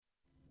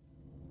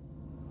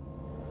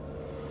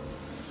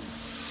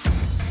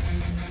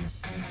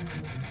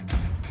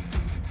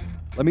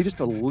Let me just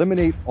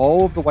eliminate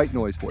all of the white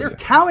noise for you. They're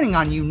counting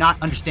on you not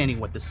understanding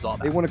what this is all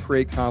about. They want to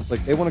create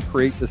conflict. They want to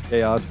create this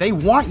chaos. They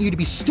want you to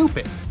be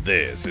stupid.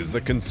 This is the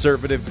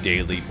Conservative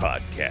Daily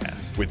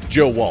Podcast with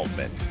Joe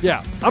Waldman.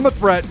 Yeah, I'm a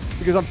threat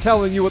because I'm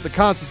telling you what the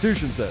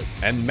Constitution says.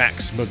 And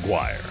Max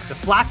McGuire. The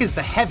flak is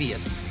the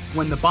heaviest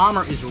when the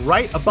bomber is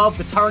right above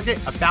the target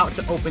about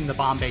to open the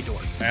bomb bay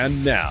doors.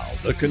 And now,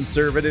 the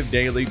Conservative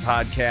Daily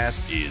Podcast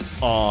is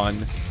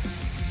on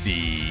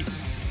the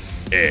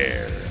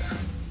air.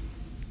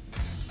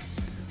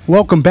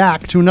 Welcome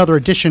back to another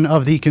edition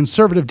of the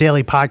Conservative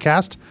Daily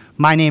Podcast.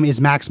 My name is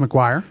Max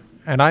McGuire.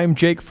 And I am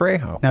Jake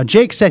Frejo. Now,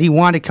 Jake said he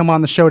wanted to come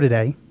on the show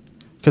today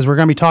because we're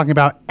going to be talking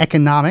about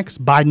economics,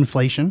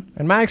 Bidenflation.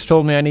 And Max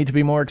told me I need to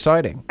be more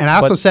exciting. And I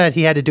also said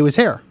he had to do his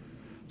hair.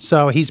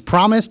 So he's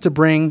promised to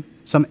bring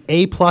some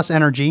A-plus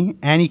energy,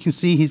 and you can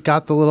see he's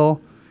got the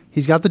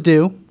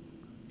dew.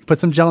 He put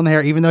some gel in the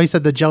hair, even though he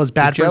said the gel is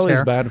bad for his hair. The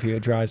gel is bad if he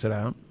dries it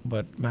out,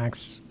 but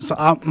Max... So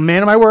I'm a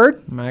man of my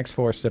word. Max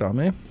forced it on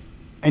me.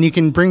 And you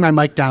can bring my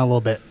mic down a little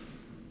bit.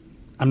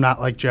 I'm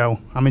not like Joe.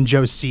 I'm in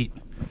Joe's seat.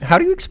 How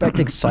do you expect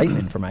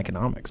excitement from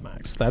economics,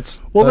 Max?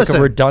 That's listen,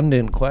 a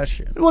redundant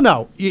question. Well,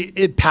 no.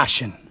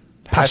 Passion.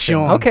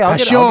 Okay, I'll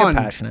get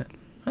passionate.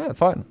 Yeah,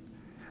 fine.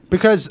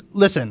 Because,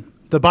 listen,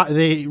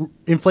 the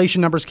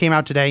inflation numbers came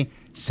out today,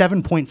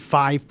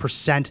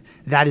 7.5%.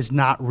 That is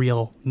not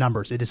real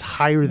numbers. It is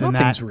higher than that.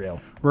 Nothing's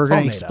real. We're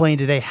going to explain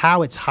today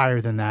how it's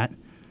higher than that.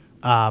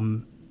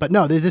 But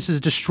no, this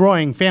is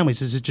destroying families.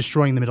 This is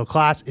destroying the middle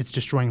class. It's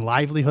destroying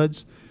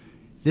livelihoods.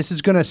 This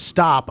is going to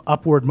stop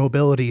upward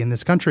mobility in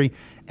this country.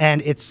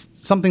 And it's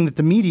something that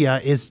the media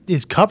is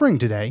covering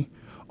today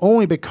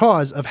only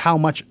because of how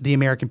much the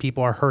American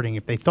people are hurting.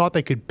 If they thought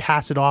they could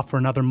pass it off for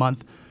another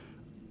month,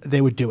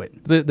 they would do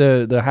it.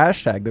 The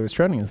hashtag that was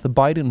trending is the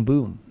Biden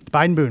boom.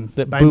 Biden boom.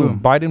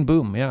 Biden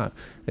boom, yeah.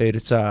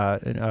 It's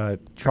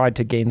tried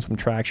to gain some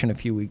traction a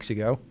few weeks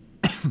ago.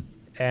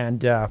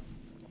 And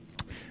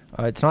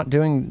it's not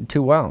doing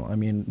too well. I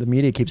mean, the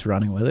media keeps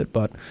running with it,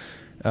 but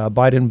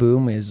Biden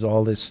boom is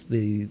all this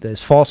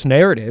false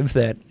narrative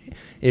that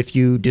if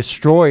you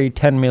destroy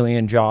 10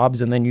 million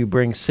jobs and then you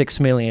bring 6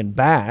 million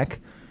back,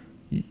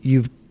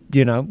 you've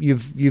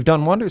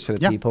done wonders for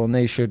the people, and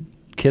they should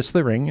kiss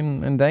the ring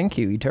and thank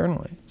you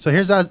eternally. So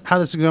here's how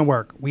this is going to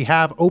work. We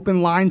have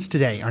open lines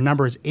today. Our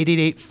number is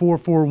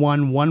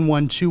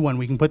 888-441-1121.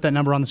 We can put that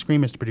number on the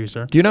screen, Mr.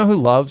 Producer. Do you know who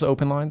loves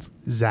open lines?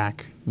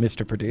 Zach.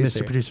 Mr.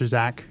 Producer. Mr. Producer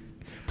Zach.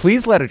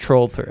 Please let it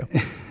troll through.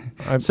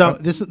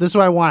 This is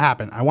what I want to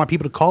happen. I want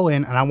people to call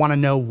in, and I want to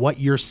know what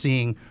you're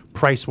seeing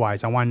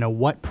price-wise. I want to know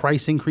what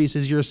price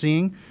increases you're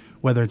seeing,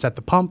 whether it's at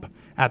the pump,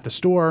 at the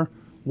store,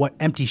 what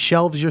empty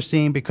shelves you're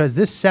seeing, because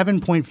this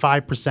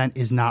 7.5%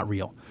 is not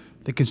real.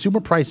 The consumer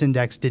price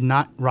index did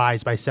not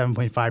rise by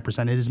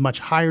 7.5%. It is much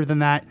higher than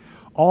that.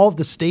 All of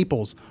the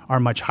staples are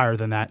much higher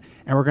than that,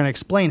 and we're going to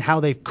explain how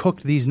they've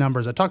cooked these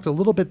numbers. I talked a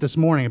little bit this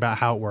morning about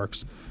how it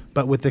works.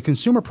 But with the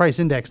consumer price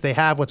index, they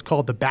have what's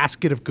called the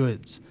basket of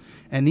goods.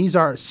 And these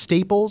are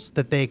staples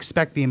that they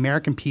expect the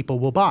American people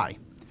will buy.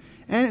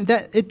 And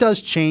that it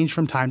does change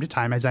from time to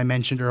time. As I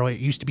mentioned earlier, it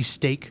used to be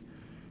steak.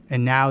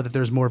 And now that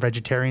there's more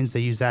vegetarians, they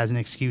use that as an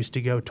excuse to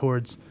go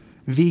towards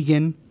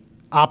vegan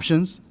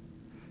options.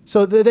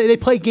 So they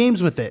play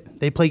games with it.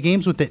 They play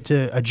games with it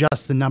to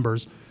adjust the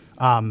numbers.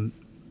 But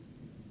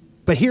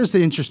here's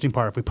the interesting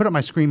part. If we put up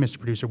my screen, Mr.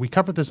 Producer, we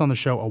covered this on the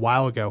show a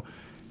while ago.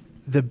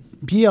 The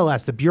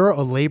BLS, the Bureau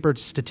of Labor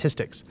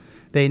Statistics,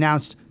 they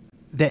announced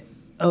that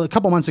a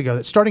couple months ago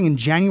that starting in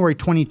January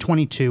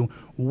 2022,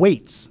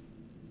 weights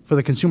for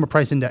the consumer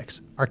price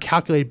index are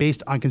calculated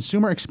based on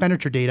consumer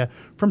expenditure data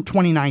from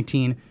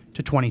 2019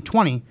 to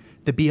 2020.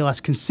 The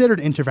BLS considered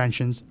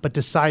interventions but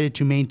decided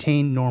to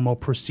maintain normal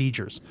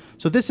procedures.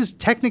 So this is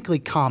technically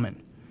common.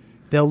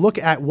 They'll look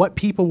at what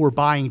people were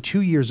buying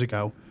 2 years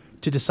ago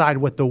to decide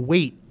what the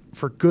weight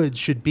for goods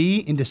should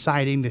be in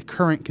deciding the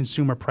current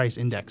consumer price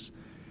index.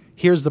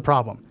 Here's the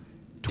problem.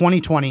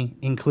 2020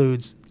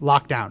 includes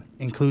lockdown,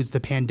 includes the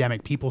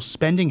pandemic. People's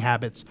spending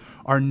habits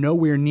are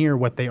nowhere near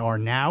what they are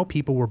now.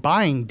 People were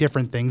buying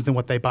different things than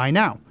what they buy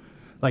now.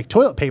 Like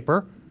toilet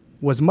paper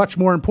was much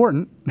more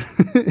important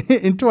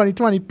in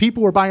 2020.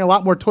 People were buying a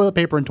lot more toilet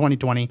paper in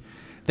 2020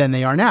 than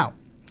they are now.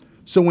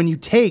 So when you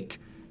take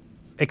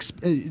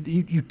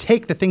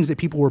the things that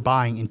people were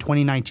buying in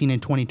 2019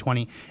 and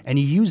 2020 and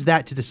you use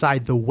that to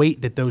decide the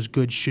weight that those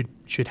goods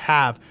should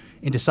have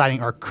in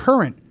deciding our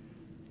current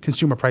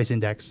consumer price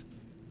index,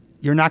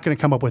 you're not going to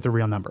come up with a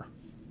real number.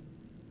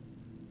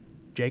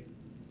 Jake?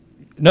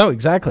 No,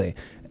 exactly.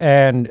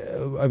 And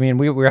I mean,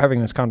 we were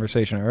having this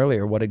conversation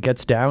earlier. What it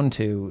gets down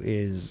to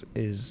is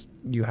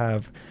you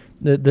have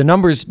the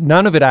numbers.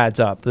 None of it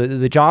adds up.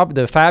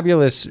 The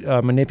fabulous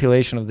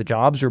manipulation of the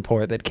jobs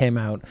report that came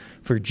out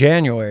for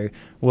January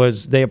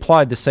was they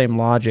applied the same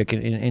logic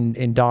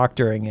in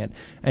doctoring it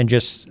and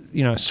just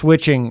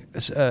switching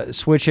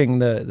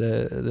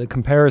the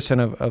comparison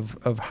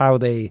of how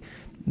they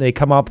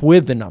come up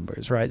with the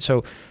numbers, right?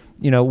 So,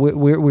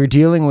 we're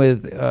dealing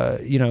with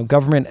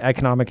government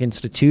economic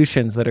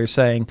institutions that are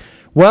saying,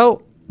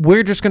 well,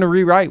 we're just going to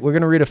rewrite. We're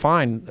going to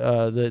redefine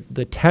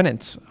the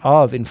tenets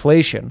of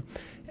inflation,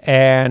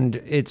 and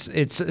it's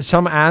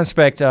some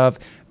aspect of,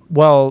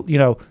 well,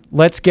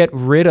 let's get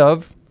rid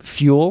of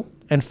fuel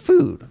and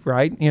food,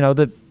 right?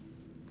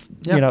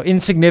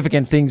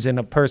 Insignificant things in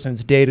a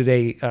person's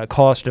day-to-day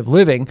cost of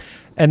living,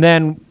 and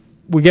then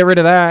we get rid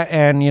of that,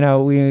 and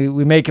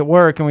we make it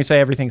work, and we say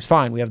everything's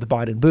fine. We have the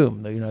Biden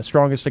boom, the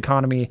strongest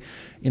economy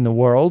in the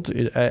world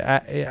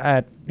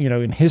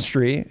in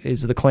history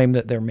is the claim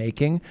that they're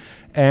making,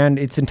 and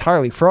it's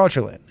entirely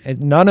fraudulent.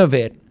 And none of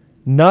it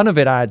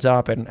adds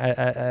up. And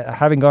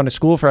having gone to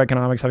school for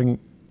economics, having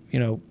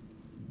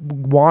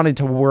wanted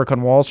to work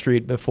on Wall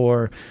Street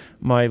before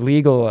my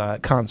legal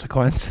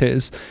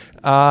consequences,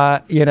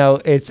 I'm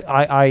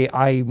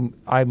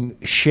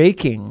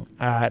shaking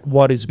at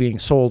what is being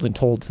sold and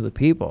told to the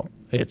people.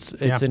 It's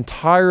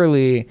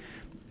entirely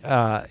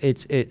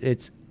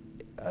it's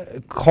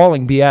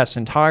calling BS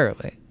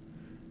entirely.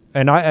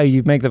 And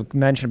you make the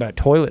mention about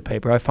toilet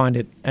paper. I find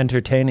it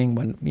entertaining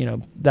when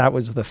that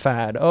was the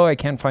fad. Oh, I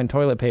can't find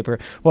toilet paper.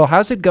 Well,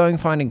 how's it going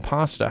finding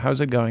pasta?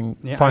 How's it going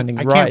finding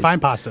rice? I can't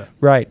find pasta.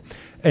 Right.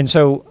 And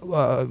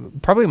so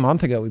probably a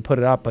month ago we put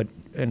it up,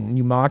 and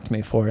you mocked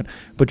me for it.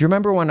 But do you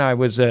remember when I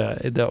was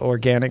the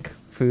organic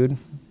food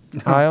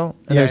aisle?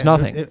 And there's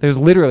nothing. There's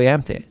literally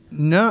empty.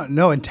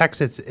 No. In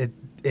Texas,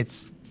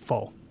 it's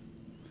full.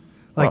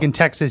 In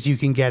Texas, you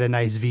can get a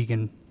nice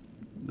vegan,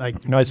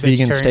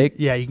 vegan steak.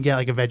 Yeah, you can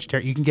get a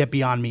vegetarian. You can get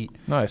Beyond Meat.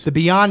 Nice. The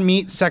Beyond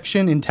Meat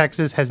section in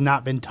Texas has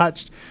not been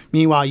touched.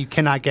 Meanwhile, you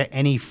cannot get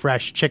any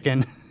fresh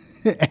chicken,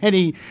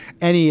 any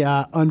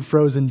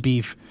unfrozen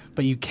beef,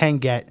 but you can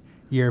get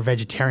your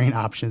vegetarian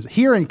options.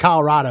 Here in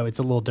Colorado, it's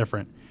a little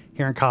different.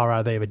 Here in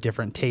Colorado, they have a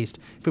different taste.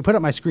 If we put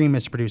up my screen,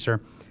 Mr.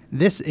 Producer,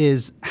 this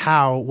is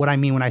what I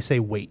mean when I say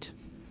weight.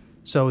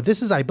 So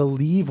this is, I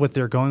believe, what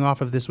they're going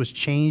off of. This was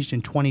changed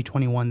in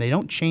 2021. They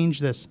don't change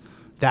this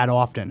that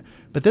often.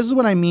 But this is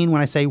what I mean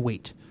when I say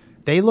weight.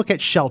 They look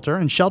at shelter,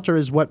 and shelter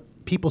is what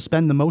people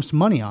spend the most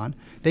money on.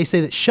 They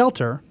say that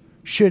shelter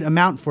should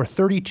amount for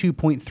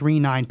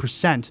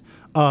 32.39%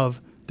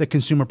 of the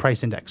consumer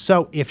price index.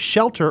 So if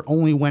shelter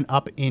only went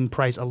up in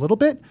price a little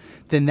bit,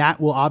 then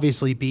that will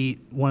obviously be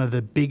one of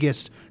the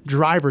biggest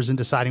drivers in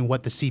deciding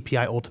what the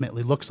CPI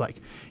ultimately looks like.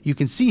 You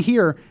can see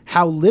here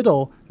how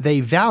little they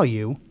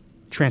value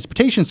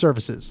transportation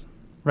services,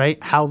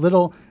 right? How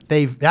little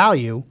they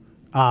value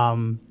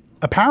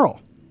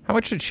apparel. How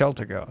much did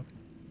shelter go up?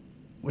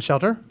 What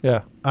shelter?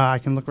 Yeah. I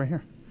can look right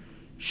here.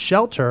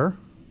 Shelter,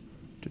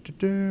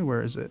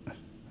 where is it?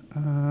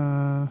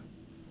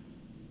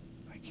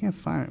 Can't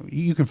find it.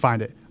 You can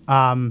find it.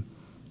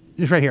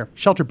 It's right here.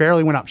 Shelter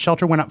barely went up.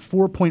 Shelter went up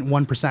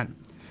 4.1%.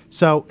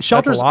 So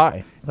shelter's... That's a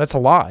lie. That's a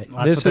lie.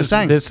 Well, that's what they're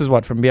saying. This is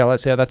what from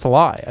BLS. Yeah, that's a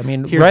lie. I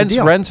mean, Here's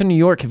rents in New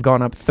York have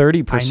gone up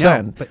 30%.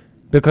 I know,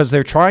 because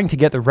they're trying to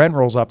get the rent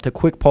rolls up to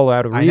quick pull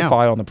out a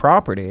refi on the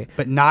property.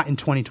 But not in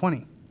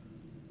 2020.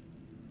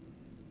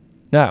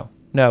 No,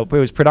 but it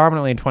was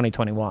predominantly in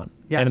 2021.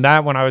 Yes. And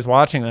that when I was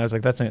watching, I was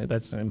like, that's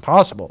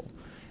impossible.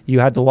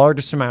 You had the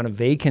largest amount of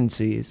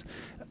vacancies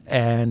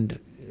and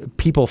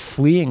people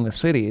fleeing the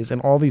cities, and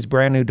all these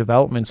brand new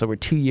developments that were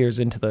 2 years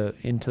into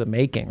the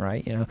making,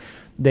 right?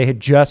 They had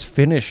just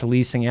finished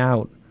leasing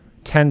out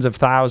tens of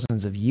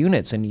thousands of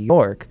units in New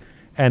York,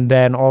 and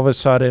then all of a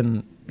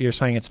sudden you're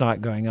saying it's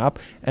not going up,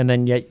 and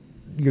then yet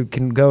you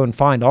can go and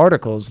find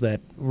articles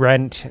that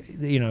rent,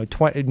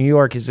 New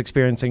York is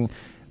experiencing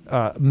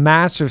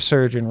massive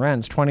surge in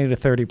rents, 20 to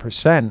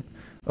 30%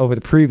 over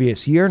the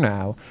previous year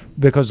now,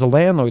 because the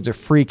landlords are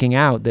freaking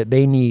out that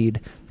they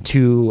need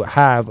to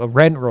have a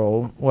rent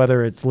roll,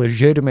 whether it's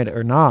legitimate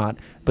or not,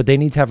 but they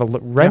need to have a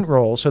rent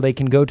roll so they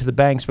can go to the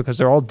banks, because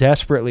they're all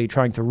desperately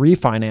trying to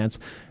refinance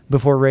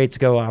before rates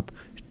go up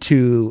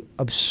to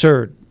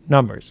absurd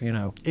numbers,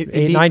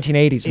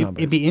 1980s numbers.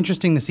 It'd be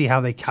interesting to see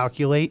how they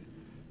calculate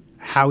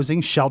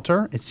housing,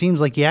 shelter. It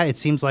seems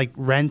like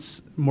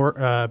rents,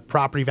 more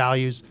property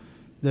values,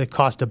 the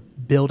cost to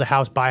build a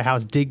house, buy a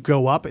house did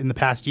go up in the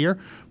past year,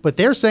 but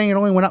they're saying it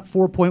only went up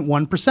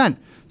 4.1%.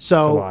 So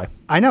that's a lie.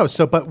 I know.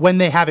 So, but when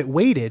they have it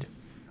weighted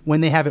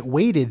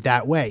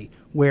that way,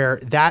 where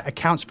that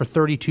accounts for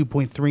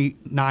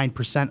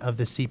 32.39% of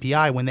the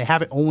CPI, when they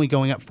have it only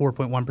going up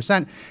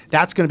 4.1%,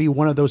 that's going to be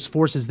one of those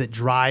forces that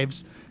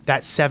drives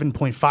that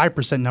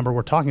 7.5% number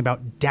we're talking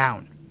about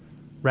down,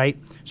 right?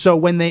 So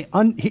when they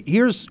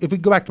if we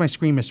go back to my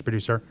screen, Mr.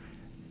 Producer,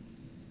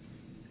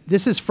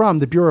 this is from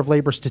the Bureau of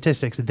Labor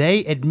Statistics.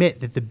 They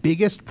admit that the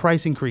biggest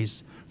price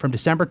increase from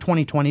December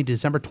 2020 to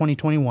December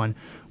 2021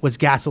 was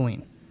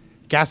gasoline.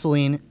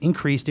 Gasoline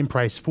increased in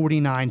price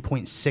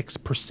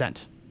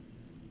 49.6%.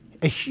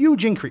 A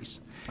huge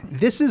increase.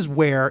 This is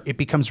where it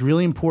becomes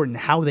really important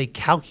how they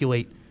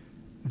calculate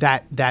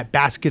that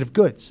basket of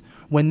goods.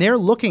 When they're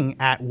looking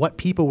at what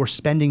people were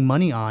spending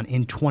money on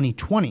in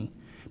 2020,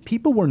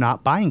 people were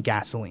not buying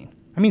gasoline.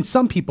 I mean,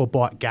 some people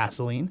bought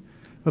gasoline,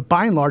 but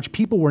by and large,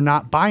 people were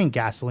not buying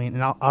gasoline,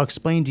 and I'll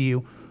explain to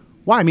you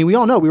why. I mean, we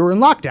all know we were in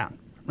lockdown,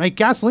 right?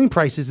 Gasoline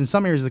prices in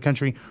some areas of the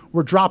country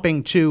were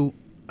dropping to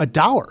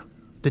 $1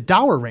 the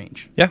dollar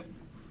range. Yeah.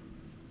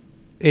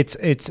 It's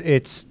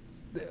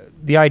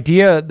the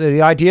idea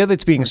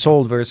that's being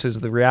sold versus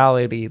the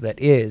reality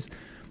that is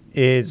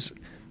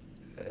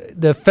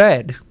the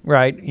Fed,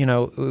 right? You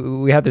know,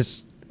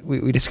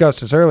 we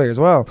discussed this earlier as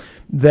well,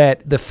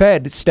 that the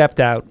Fed stepped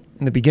out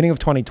in the beginning of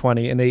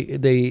 2020 and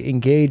they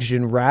engaged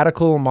in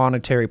radical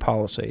monetary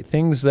policy,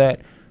 things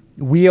that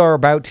we are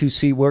about to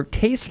see, we're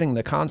tasting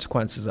the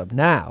consequences of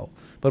now,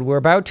 but we're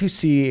about to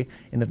see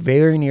in the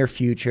very near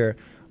future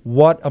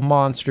what a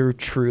monster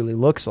truly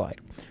looks like.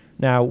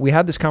 Now, we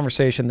had this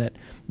conversation that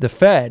the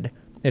Fed,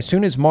 as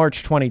soon as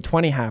March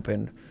 2020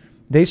 happened,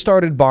 they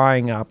started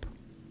buying up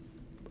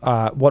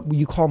what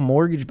you call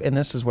mortgage, and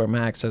this is where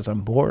Max says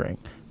I'm boring,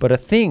 but a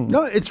thing.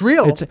 No, it's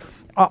real.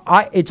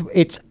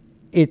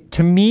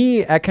 To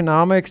me,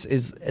 economics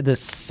is the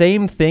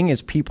same thing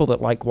as people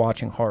that like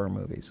watching horror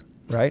movies,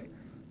 right?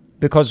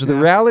 Because the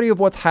reality of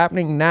what's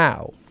happening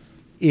now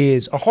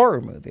is a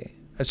horror movie,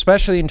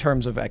 especially in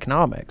terms of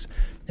economics.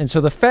 And so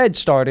the Fed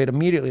started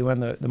immediately when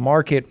the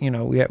market, you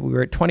know, we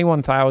were at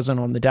 21,000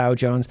 on the Dow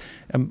Jones,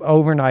 and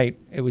overnight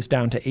it was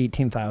down to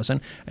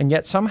 18,000. And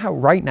yet somehow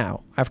right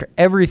now, after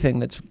everything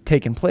that's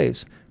taken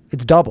place,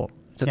 it's double.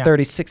 It's at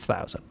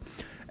 36,000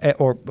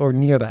 or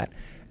near that.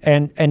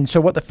 And so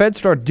what the Fed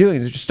started doing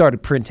is just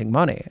started printing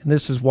money. And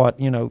this is what,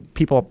 you know,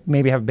 people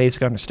maybe have a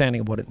basic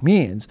understanding of what it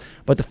means.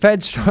 But the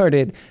Fed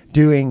started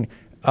doing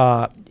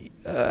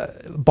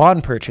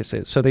bond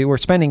purchases. So they were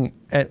spending,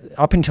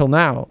 up until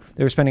now,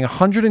 they were spending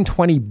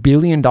 $120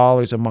 billion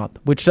a month,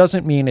 which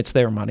doesn't mean it's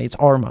their money, it's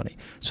our money.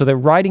 So they're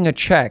writing a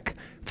check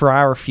for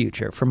our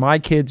future, for my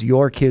kids,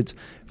 your kids,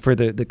 for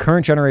the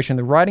current generation.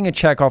 They're writing a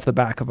check off the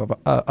back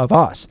of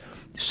us.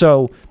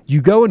 So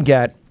you go and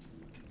get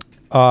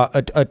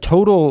a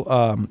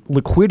total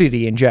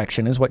liquidity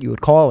injection, is what you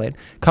would call it,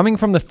 coming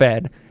from the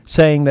Fed,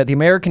 saying that the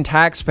American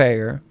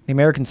taxpayer, the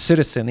American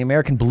citizen, the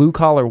American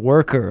blue-collar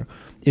worker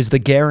is the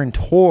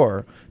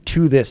guarantor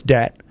to this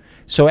debt.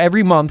 So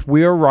every month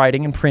we are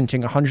writing and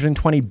printing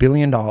 $120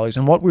 billion.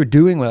 And what we're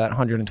doing with that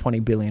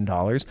 $120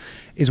 billion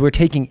is we're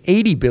taking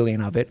 $80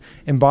 billion of it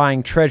and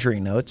buying treasury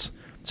notes.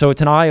 So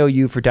it's an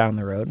IOU for down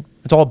the road.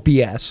 It's all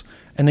BS.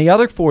 And the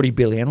other $40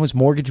 billion was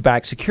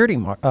mortgage-backed security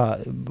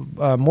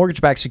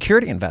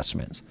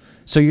investments.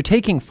 So you're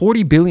taking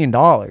 $40 billion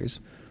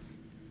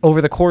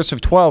over the course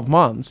of 12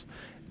 months.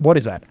 What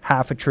is that?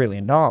 $500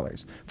 billion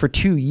for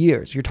 2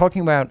 years. You're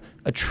talking about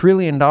 $1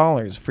 trillion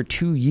for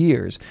 2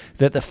 years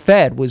that the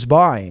Fed was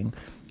buying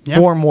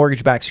for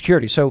mortgage-backed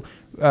security. So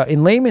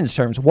in layman's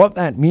terms, what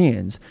that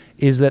means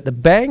is that the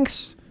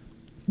banks,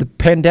 the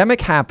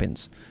pandemic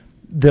happens,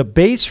 the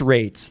base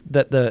rates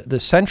that the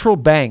central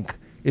bank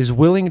is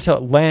willing to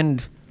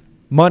lend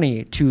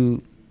money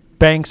to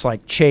banks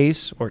like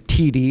Chase or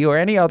TD or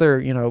any other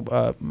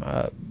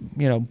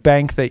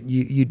bank that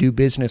you do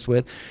business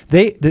with,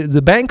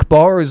 the bank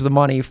borrows the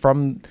money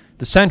from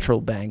the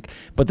central bank,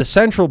 but the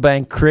central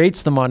bank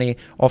creates the money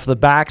off the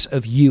backs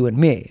of you and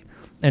me.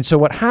 And so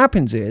what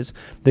happens is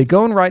they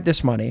go and write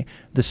this money,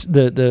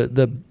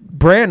 the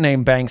brand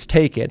name banks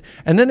take it,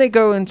 and then they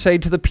go and say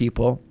to the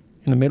people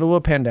in the middle of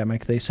a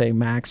pandemic, they say,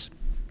 Max,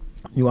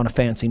 you want a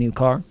fancy new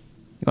car?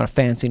 You want a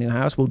fancy new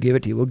house? We'll give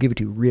it to you. We'll give it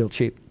to you real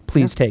cheap.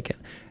 Please take it.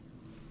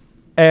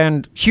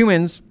 And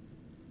humans,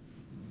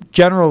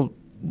 general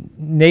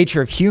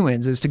nature of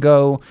humans is to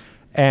go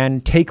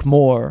and take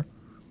more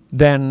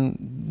than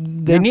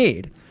they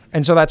need.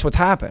 And so that's what's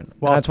happened.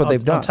 Well, that's what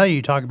they've done. I'll tell you,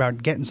 you talk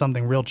about getting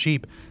something real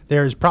cheap.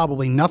 There's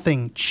probably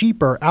nothing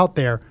cheaper out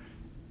there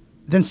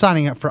than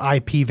signing up for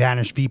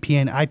IPVanish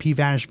VPN.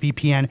 IPVanish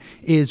VPN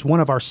is one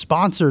of our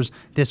sponsors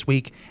this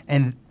week.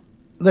 And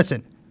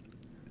listen,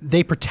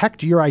 they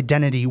protect your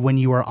identity when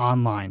you are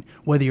online.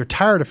 Whether you're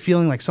tired of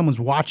feeling like someone's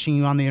watching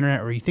you on the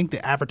internet or you think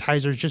the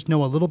advertisers just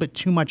know a little bit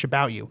too much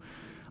about you,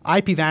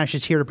 IPVanish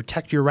is here to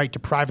protect your right to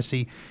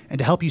privacy and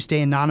to help you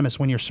stay anonymous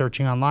when you're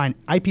searching online.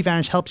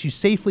 IPVanish helps you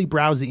safely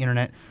browse the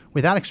internet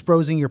without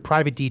exposing your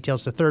private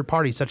details to third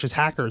parties such as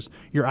hackers,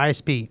 your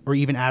ISP, or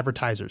even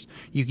advertisers.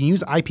 You can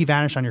use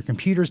IPVanish on your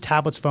computers,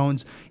 tablets,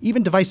 phones,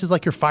 even devices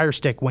like your Fire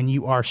Stick when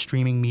you are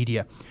streaming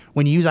media.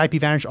 When you use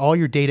IPVanish, all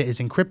your data is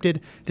encrypted.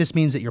 This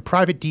means that your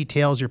private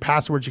details, your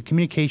passwords, your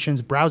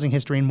communications, browsing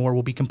history, and more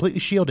will be completely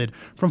shielded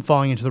from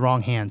falling into the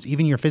wrong hands.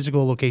 Even your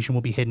physical location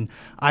will be hidden.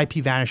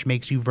 IPVanish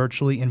makes you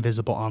virtually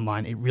invisible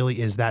online. It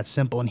really is that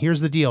simple. And here's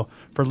the deal.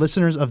 For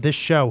listeners of this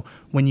show,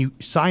 when you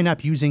sign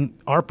up using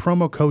our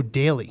promo code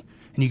DAILY,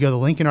 and you go to the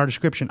link in our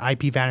description,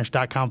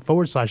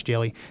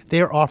 ipvanish.com/daily, they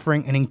are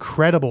offering an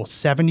incredible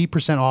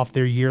 70% off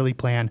their yearly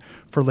plan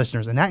for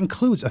listeners. And that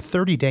includes a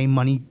 30-day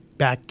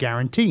money-back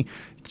guarantee.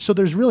 So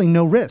there's really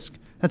no risk.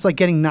 That's like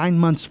getting 9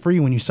 months free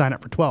when you sign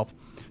up for 12.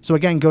 So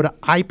again, go to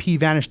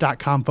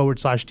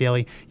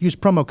ipvanish.com/daily. Use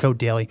promo code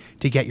DAILY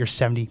to get your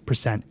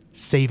 70%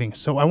 savings.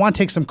 So I want to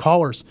take some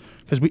callers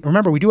because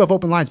remember, we do have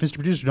open lines. Mr.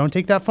 Producer, don't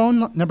take that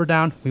phone number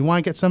down. We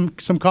want to get some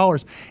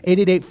callers.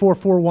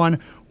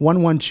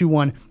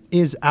 888-441-1121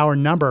 is our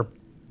number.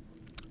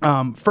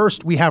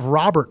 First, we have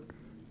Robert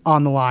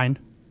on the line.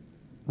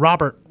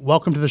 Robert,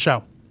 welcome to the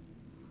show.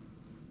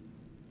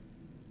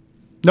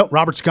 No,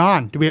 Robert's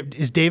gone.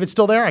 Is David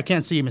still there? I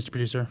can't see you, Mr.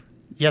 Producer.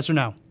 Yes or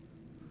no?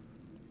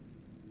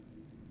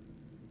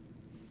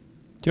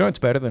 Do you know what's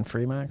better than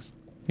free, Max?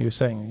 You were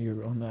saying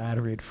you're on the ad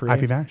read free.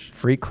 Happy Vash?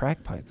 Free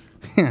crack pipes.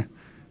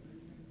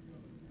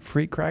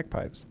 Free crack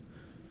pipes.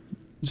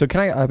 So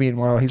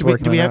while he's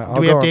working do we on have, that,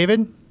 do we have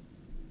David?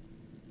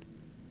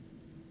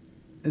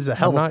 This is a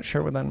hell I'm of not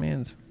sure what that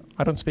means.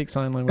 I don't speak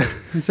sign language.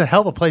 It's a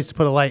hell of a place to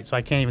put a light, so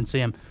I can't even see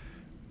him.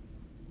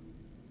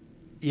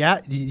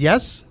 Yeah,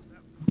 yes?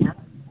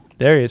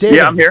 There he is. David,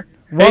 Yeah, I'm here.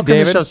 Welcome to the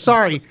David. show.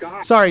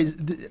 Sorry.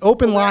 The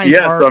open lines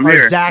Yes, are I'm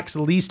here. Zach's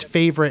least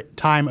favorite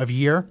time of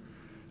year.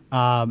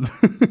 Welcome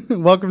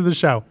to the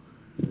show.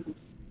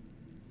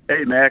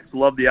 Hey, Max,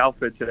 love the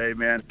outfit today,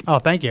 man. Oh,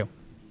 thank you.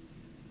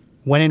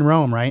 When in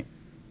Rome, right?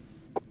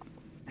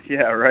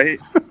 Yeah, right?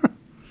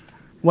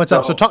 What's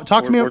up? So talk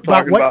to me we're about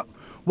talking about-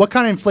 what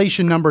kind of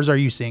inflation numbers are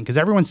you seeing? Because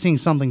everyone's seeing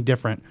something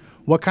different.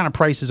 What kind of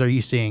prices are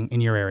you seeing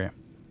in your area?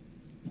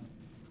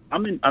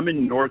 I'm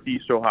in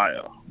Northeast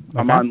Ohio.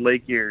 I'm Okay. on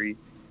Lake Erie,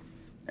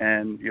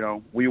 and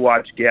we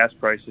watch gas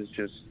prices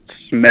just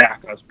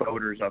smack us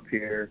boaters up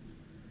here,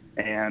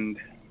 and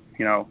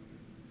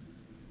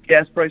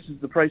gas prices,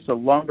 the price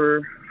of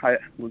lumber. I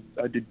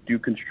did do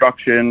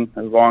construction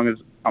as long as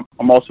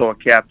I'm also a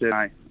captain.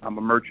 I'm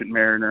a merchant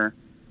mariner.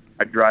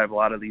 I drive a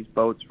lot of these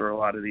boats for a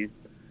lot of these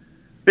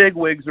big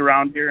wigs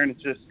around here, and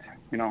it's just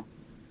a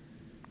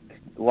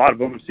lot of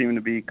them seem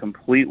to be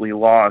completely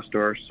lost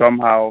or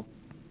somehow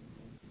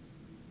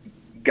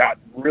got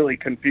really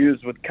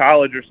confused with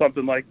college or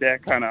something like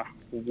that, kind of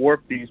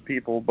warped these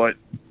people. But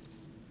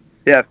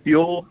yeah,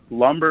 fuel,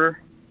 lumber.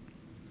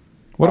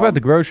 What about the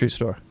grocery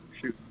store?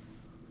 Shoot.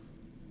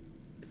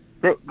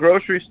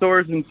 Grocery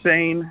store's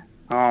insane.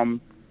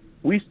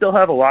 We still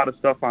have a lot of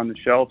stuff on the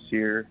shelves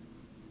here.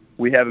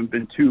 We haven't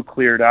been too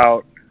cleared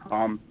out.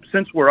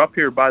 Since we're up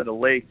here by the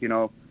lake,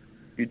 if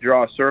you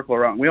draw a circle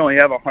around, we only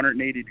have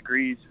 180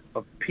 degrees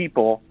of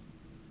people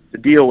to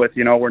deal with.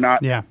 We're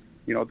not, Yeah.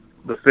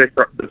 the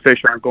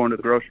fish aren't going to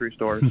the grocery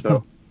store.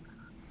 So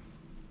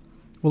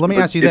Well, let me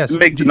ask you this: it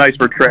makes it nice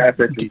for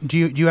traffic. Do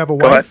you have a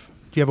Go ahead. wife?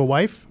 Do you have a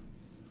wife?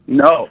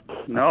 No,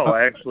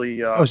 I actually.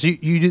 So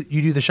you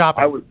do the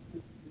shopping.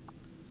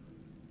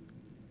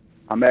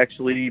 I'm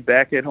actually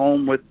back at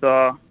home with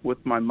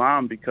my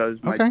mom because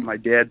my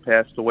dad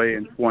passed away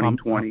in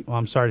 2020.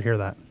 I'm sorry to hear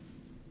that.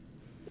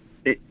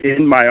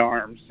 In my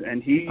arms,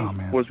 and he Oh,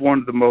 man. was one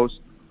of the most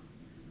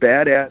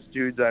badass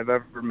dudes I've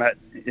ever met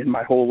in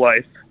my whole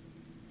life.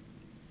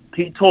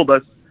 He told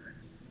us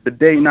the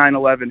day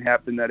 9/11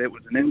 happened that it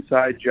was an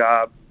inside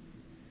job,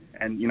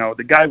 and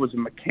the guy was a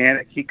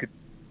mechanic. He could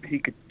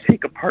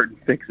take apart and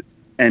fix it,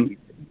 and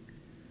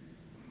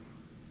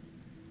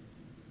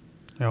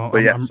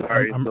but yeah,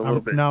 sorry, it's a little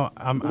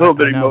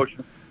bit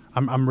emotional.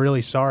 I'm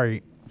really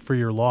sorry for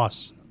your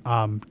loss.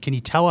 Can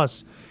you tell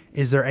us,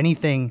 is there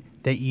anything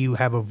that you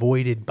have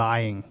avoided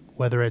buying?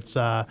 Whether it's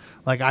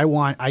like I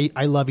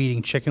love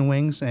eating chicken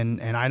wings, and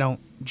I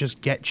don't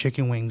just get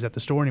chicken wings at the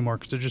store anymore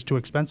because they're just too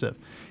expensive.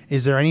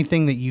 Is there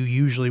anything that you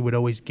usually would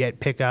always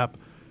pick up,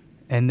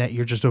 and that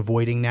you're just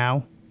avoiding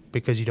now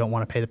because you don't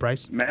want to pay the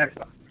price? Max,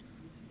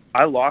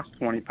 I lost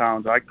 20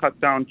 pounds. I cut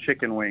down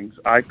chicken wings.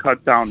 I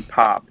cut down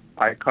pop.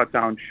 I cut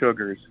down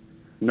sugars.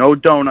 No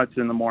donuts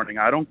in the morning.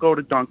 I don't go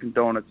to Dunkin'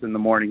 Donuts in the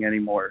morning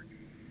anymore.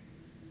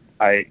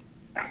 I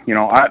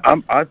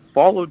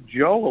followed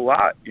Joe a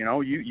lot.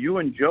 You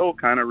and Joe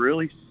kind of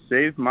really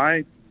saved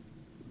a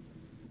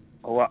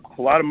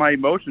lot of my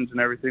emotions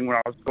and everything when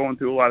I was going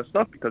through a lot of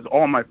stuff, because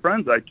all my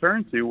friends I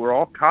turned to were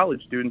all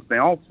college students. They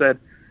all said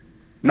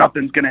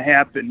nothing's going to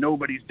happen.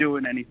 Nobody's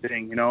doing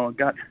anything.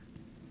 Got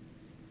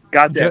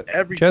that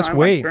every just time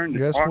wait. I turned to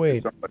Just talk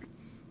wait. to somebody.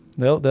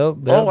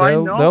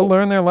 They'll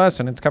learn their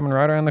lesson. It's coming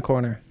right around the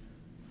corner.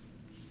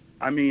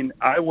 I mean,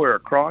 I wear a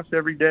cross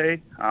every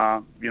day.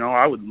 I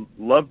would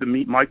love to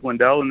meet Mike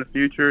Lindell in the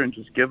future and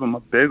just give him a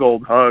big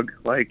old hug.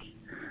 Like,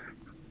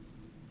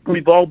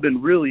 we've all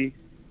been really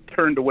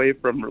turned away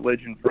from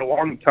religion for a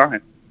long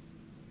time.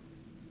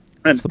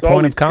 And It's the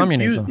point of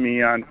communism. Confused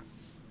me on,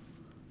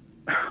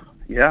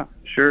 yeah,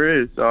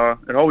 sure is.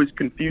 It always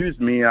confused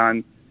me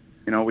on,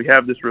 we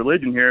have this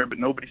religion here, but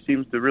nobody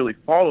seems to really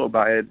follow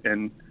by it.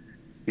 And,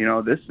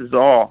 this is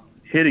all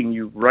hitting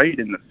you right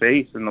in the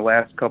face in the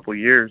last couple of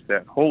years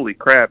that, holy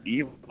crap,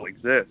 evil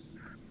exists.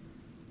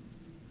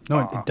 No,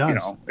 it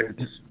does.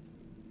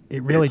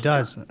 It really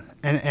does.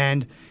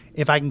 And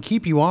if I can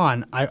keep you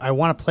on, I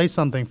want to play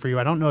something for you.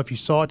 I don't know if you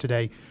saw it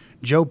today.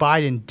 Joe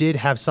Biden did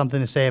have something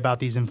to say about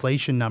these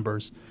inflation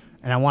numbers,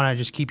 and I want to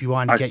just keep you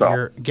on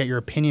to get your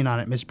opinion on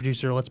it. Mr.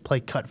 Producer, let's play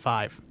cut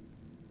 5.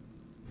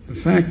 The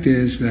fact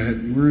is that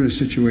we're in a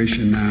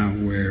situation now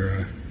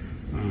where,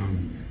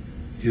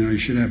 you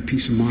should have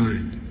peace of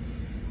mind.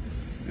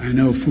 I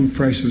know food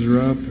prices are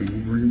up,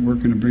 and we're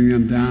working to bring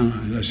them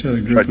down. As I said, I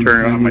grew up in a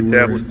family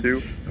where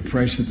the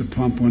price at the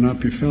pump went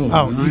up. You felt it.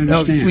 Oh, and I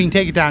understand. No, we can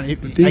take it down. I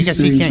These guess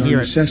he can't things are hear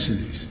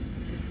necessities.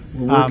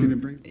 We're working to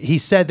bring. He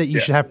said that you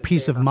should have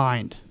peace of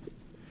mind.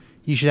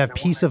 You should have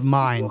peace of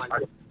mind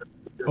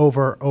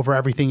over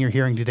everything you're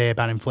hearing today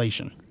about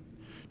inflation.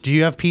 Do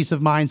you have peace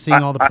of mind seeing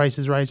all the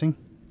prices rising?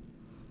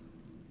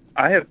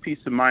 I have peace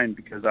of mind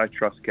because I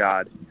trust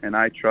God, and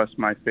I trust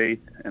my faith,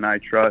 and I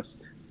trust,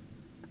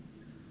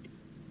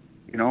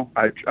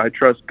 I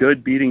trust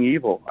good beating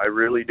evil. I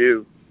really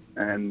do.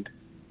 And,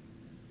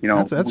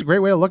 that's a great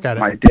way to look at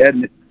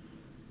it.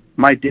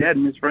 My dad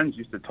and his friends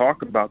used to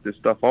talk about this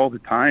stuff all the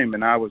time,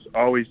 and I was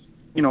always,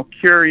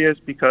 curious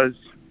because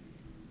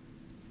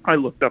I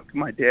looked up to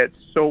my dad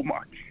so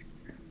much.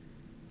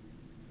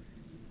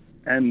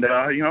 And,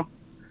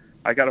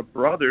 I got a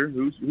brother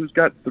who's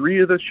got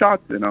 3 of the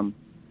shots in him.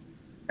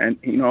 And,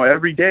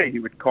 every day he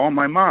would call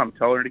my mom,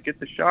 tell her to get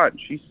the shot.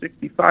 And she's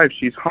 65.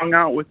 She's hung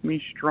out with me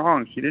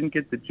strong. She didn't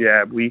get the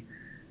jab. We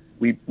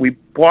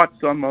bought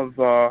some of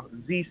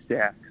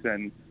Z-Stacks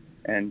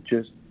and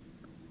just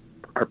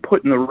are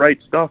putting the right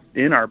stuff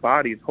in our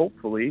bodies,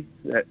 hopefully,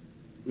 that,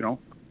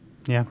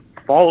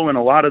 following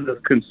a lot of the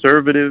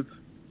conservative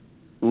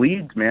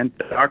leads, man.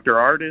 Dr.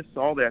 Artis,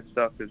 all that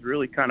stuff has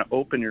really kind of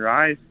opened your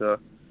eyes to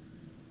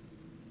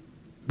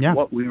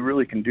what we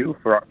really can do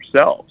for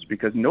ourselves,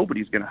 because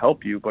nobody's going to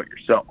help you but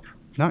yourself.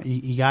 No,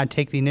 you got to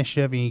take the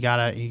initiative, and you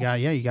got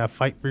to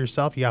fight for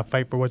yourself. You got to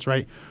fight for what's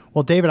right.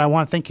 Well, David, I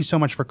want to thank you so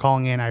much for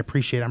calling in. I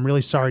appreciate it. I'm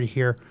really sorry to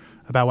hear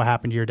about what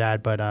happened to your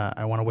dad, but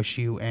I want to wish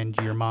you and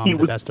your mom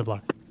the best of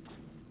luck.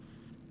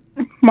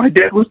 My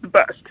dad was the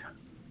best.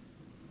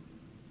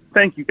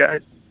 Thank you,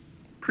 guys.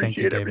 Appreciate Thank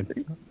you, David.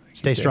 everything.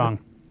 Stay strong.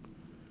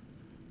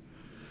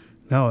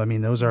 No, I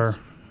mean those are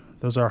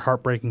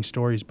heartbreaking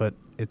stories, but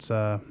it's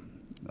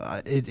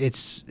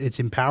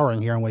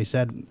empowering hearing what he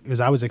said, because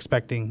I was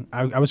expecting,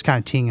 I was kind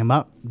of teeing him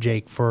up,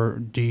 Jake, for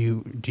do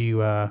you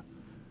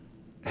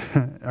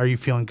are you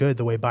feeling good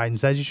the way Biden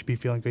says you should be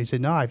feeling good? He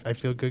said, no, I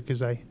feel good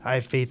because I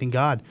have faith in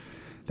God.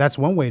 That's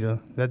one way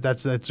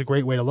that's a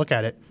great way to look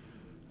at it.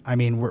 I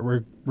mean,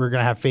 we're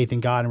gonna have faith in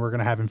God, and we're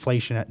gonna have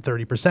inflation at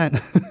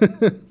 30%.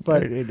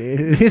 But it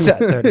is at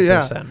 30%.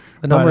 Yeah.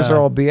 The numbers are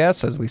all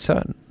BS, as we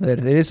said.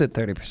 It is at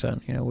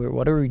 30%.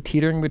 What are we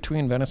teetering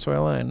between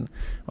Venezuela and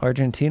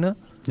Argentina?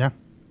 Yeah.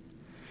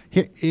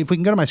 Here, if we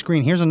can go to my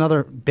screen, here's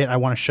another bit I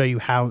want to show you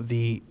how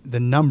the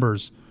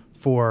numbers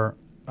for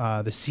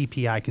the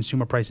CPI,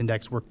 Consumer Price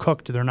Index, were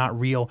cooked. They're not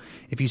real.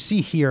 If you see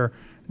here,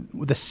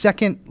 the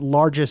second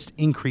largest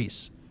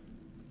increase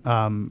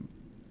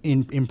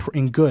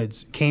in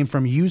goods came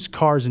from used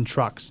cars and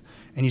trucks,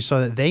 and you saw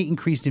that they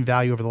increased in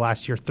value over the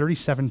last year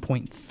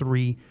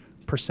 37.3%.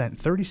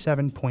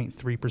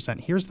 37.3%.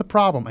 Here's the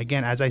problem.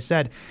 Again, as I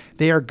said,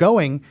 they are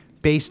going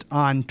based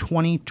on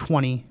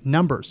 2020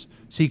 numbers.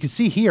 So you can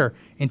see here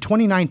in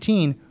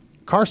 2019,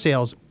 car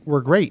sales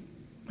were great.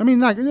 I mean,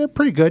 they're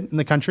pretty good in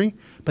the country.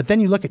 But then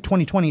you look at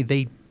 2020,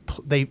 they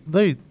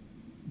literally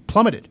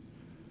plummeted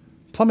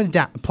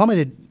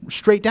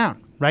straight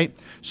down. Right?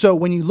 So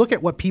when you look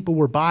at what people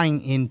were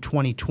buying in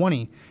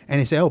 2020, and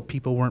they say, oh,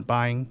 people weren't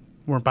buying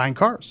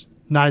cars.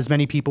 Not as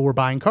many people were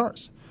buying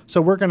cars.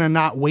 So we're going to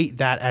not weight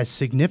that as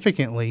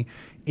significantly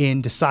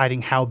in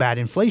deciding how bad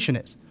inflation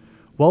is.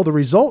 Well, the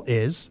result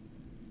is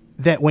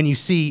that when you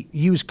see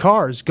used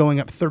cars going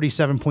up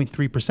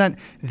 37.3%,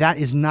 that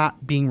is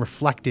not being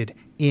reflected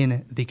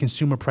in the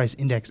Consumer Price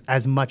Index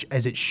as much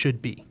as it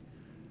should be.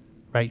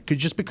 Right?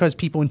 Just because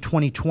people in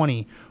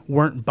 2020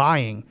 weren't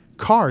buying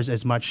cars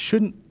as much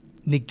shouldn't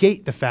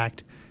negate the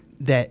fact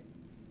that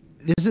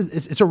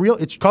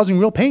it's causing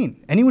real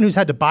pain. Anyone who's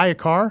had to buy a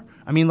car,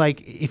 I mean,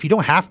 like, if you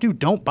don't have to,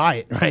 don't buy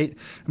it, right?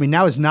 I mean,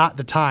 now is not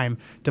the time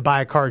to buy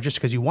a car just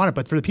because you want it.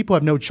 But for the people who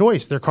have no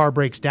choice, their car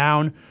breaks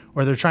down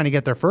or they're trying to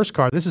get their first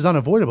car, this is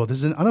unavoidable. This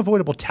is an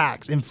unavoidable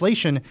tax.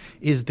 Inflation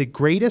is the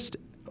greatest,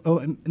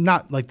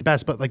 not like the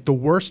best, but like the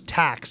worst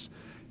tax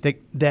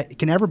that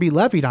can ever be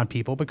levied on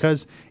people,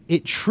 because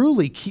it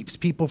truly keeps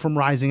people from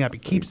rising up.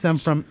 It keeps them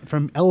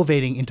from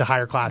elevating into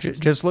higher classes.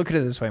 Just look at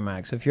it this way,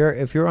 Max. If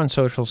you're on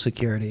Social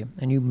Security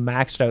and you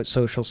maxed out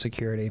Social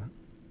Security,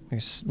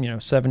 you're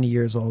 70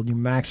 years old, you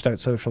maxed out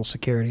Social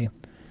Security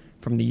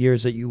from the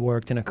years that you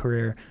worked in a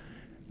career,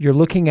 you're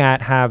looking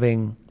at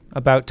having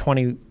about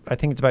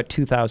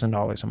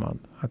 $2,000 a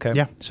month. Okay.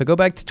 Yeah. So go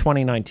back to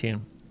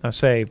 2019. Now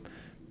say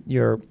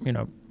you're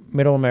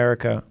middle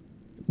America.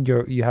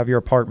 You have your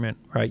apartment,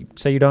 right?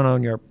 Say you don't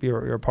own your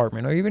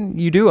apartment, or even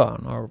you do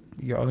own, or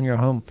you own your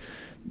home.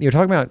 You're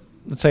talking about,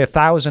 let's say,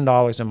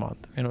 $1,000 a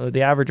month.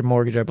 The average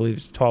mortgage, I believe,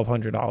 is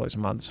 $1,200 a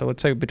month. So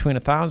let's say between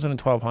 $1,000 and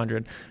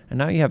 $1,200, and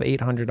now you have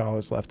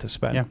 $800 left to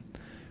spend. Yeah.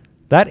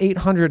 That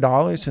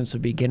 $800 since the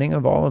beginning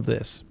of all of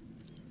this,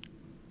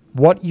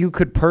 what you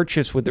could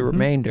purchase with the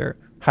remainder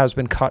has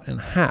been cut in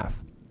half,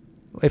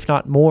 if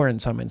not more in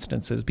some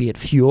instances, be it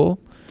fuel,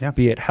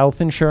 be it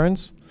health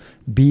insurance,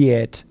 be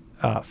it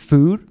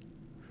food.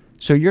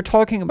 So you're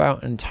talking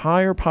about an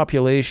entire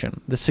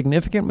population, the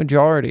significant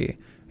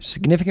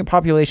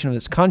population of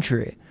this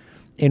country,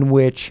 in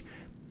which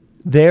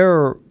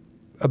their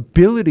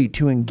ability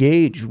to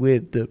engage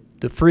with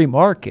the free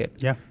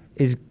market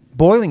is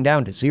boiling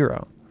down to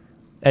zero.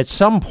 At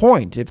some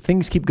point, if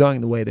things keep going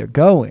the way they're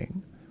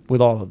going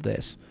with all of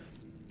this,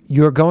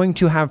 you're going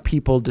to have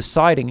people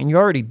deciding, and you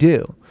already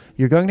do,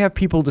 you're going to have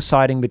people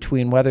deciding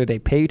between whether they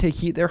pay to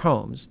heat their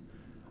homes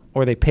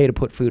or they pay to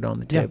put food on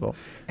the table.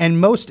 And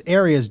most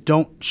areas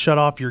don't shut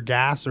off your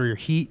gas or your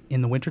heat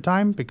in the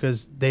wintertime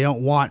because they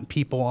don't want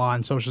people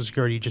on Social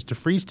Security just to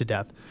freeze to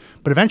death.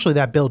 But eventually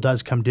that bill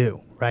does come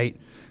due, right?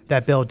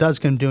 That bill does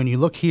come due. And you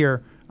look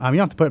here, you don't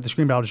have to put up the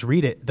screen, but I'll just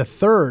read it. The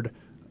third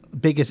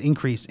biggest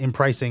increase in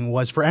pricing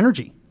was for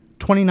energy,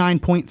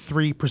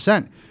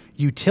 29.3%.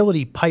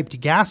 Utility piped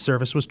gas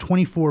service was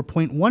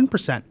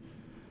 24.1%.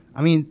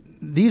 I mean,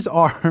 these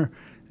are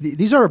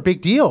a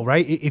big deal,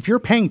 right? If you're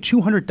paying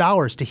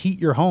 $200 to heat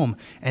your home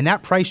and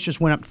that price just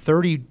went up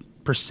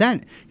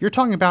 30%, you're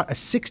talking about a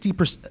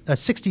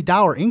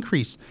 $60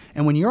 increase.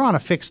 And when you're on a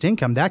fixed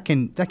income, that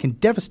can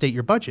devastate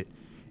your budget.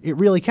 It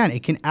really can.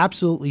 It can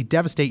absolutely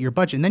devastate your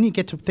budget. And then you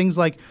get to things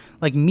like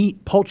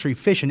meat, poultry,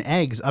 fish, and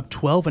eggs up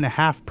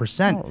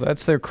 12.5%. Oh,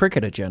 that's their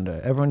cricket agenda.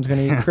 Everyone's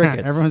going to eat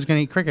crickets. Everyone's going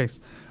to eat crickets.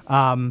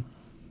 No,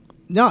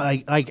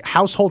 like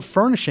household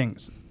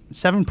furnishings,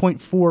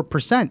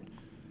 7.4%.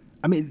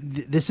 I mean,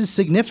 this is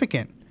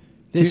significant.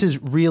 This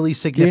is really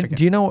significant.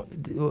 Do you know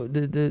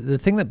the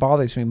thing that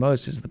bothers me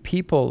most is the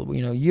people,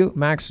 you,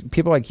 Max,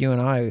 people like you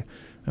and I,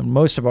 and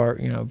most of our,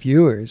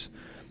 viewers,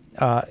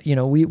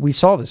 we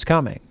saw this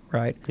coming,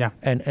 right? Yeah.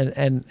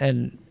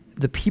 And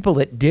the people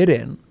that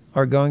didn't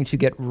are going to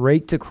get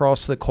raked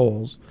across the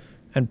coals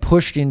and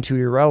pushed into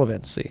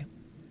irrelevancy.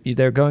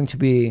 They're going to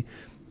be,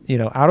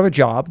 out of a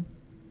job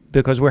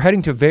because we're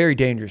heading to a very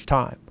dangerous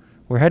time.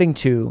 We're heading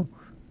to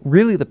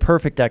really the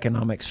perfect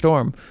economic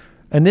storm.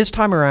 And this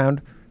time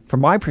around,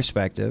 from my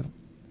perspective,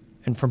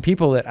 and from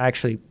people that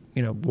actually,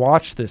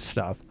 watch this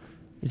stuff,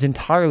 is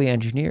entirely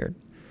engineered.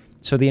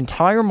 So the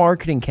entire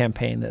marketing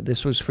campaign that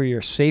this was for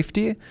your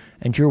safety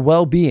and your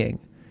well-being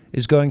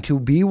is going to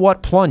be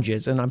what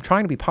plunges, and I'm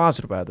trying to be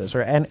positive about this,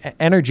 or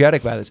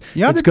energetic about this.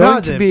 You have to be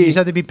positive. You just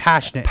have to be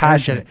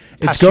passionate.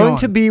 It's going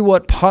to be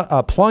what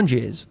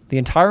plunges the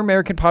entire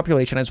American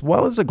population, as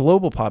well as the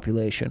global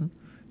population,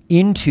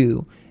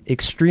 into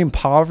extreme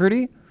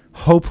poverty,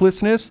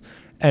 hopelessness,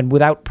 and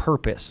without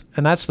purpose.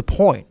 And that's the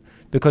point.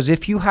 Because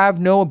if you have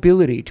no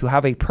ability to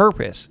have a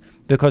purpose,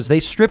 because they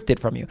stripped it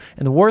from you,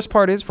 and the worst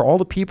part is for all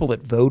the people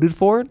that voted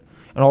for it,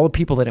 and all the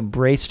people that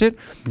embraced it,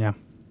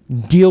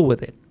 deal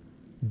with it.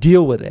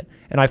 Deal with it.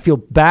 And I feel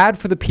bad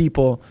for the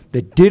people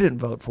that didn't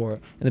vote for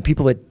it, and the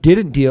people that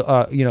didn't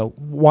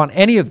want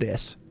any of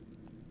this,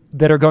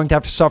 that are going to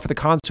have to suffer the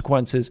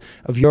consequences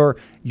of your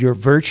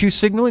virtue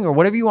signaling, or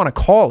whatever you want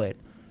to call it.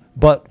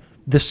 But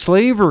the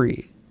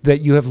slavery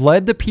that you have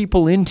led the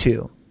people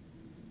into,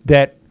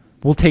 that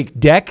will take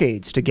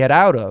decades to get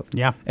out of,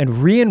 and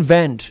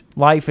reinvent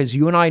life as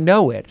you and I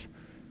know it,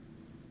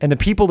 and the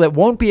people that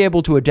won't be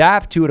able to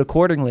adapt to it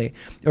accordingly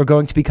are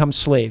going to become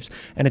slaves.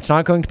 And it's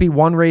not going to be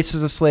one race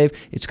as a slave.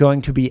 It's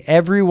going to be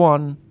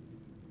everyone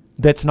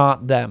that's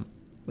not them.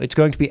 It's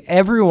going to be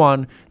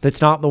everyone that's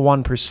not the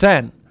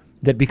 1%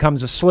 that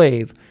becomes a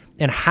slave.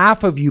 And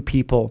half of you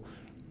people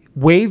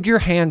waved your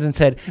hands and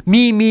said,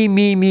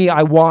 me,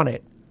 I want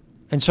it.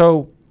 And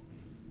so,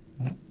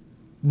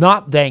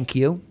 not thank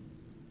you,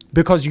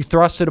 because you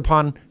thrust it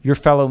upon your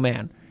fellow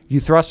man.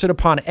 You thrust it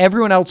upon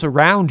everyone else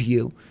around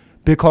you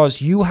because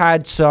you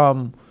had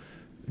some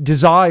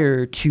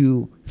desire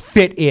to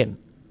fit in.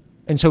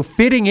 And so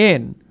fitting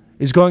in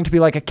is going to be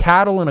like a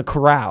cattle in a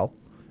corral,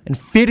 and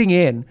fitting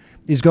in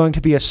is going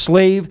to be a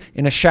slave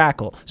in a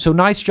shackle. So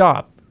nice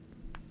job.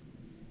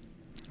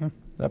 Is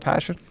that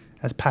passion?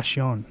 That's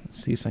passion.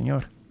 Si,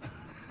 senor.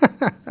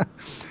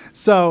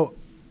 So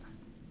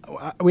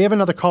we have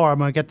another caller. I'm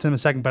going to get to him in a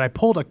second, but I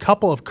pulled a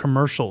couple of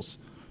commercials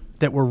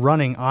that were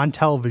running on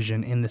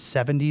television in the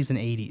 70s and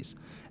 80s.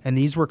 And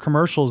these were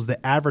commercials that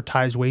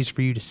advertised ways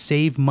for you to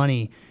save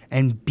money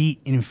and beat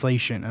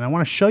inflation. And I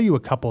want to show you a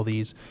couple of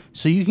these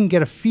so you can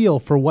get a feel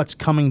for what's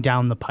coming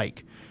down the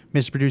pike.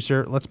 Mr.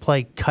 Producer, let's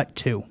play cut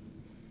 2.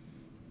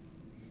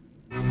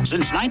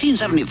 Since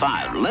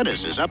 1975,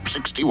 lettuce is up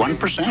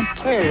 61%.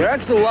 Hey,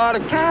 that's a lot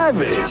of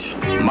cabbage.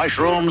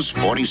 Mushrooms,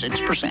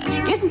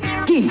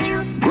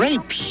 46%.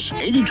 Grapes,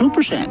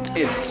 82%.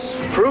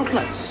 It's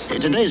fruitless.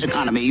 In today's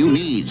economy, you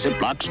need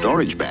Ziploc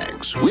storage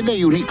bags. With their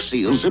unique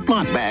seal,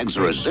 Ziploc bags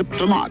are a zip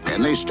to lock,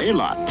 and they stay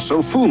locked,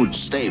 so foods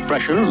stay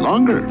fresher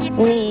longer.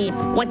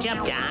 What's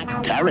up,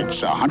 Doc?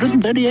 Carrots,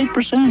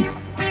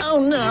 138%. Oh,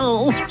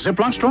 no.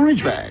 Ziploc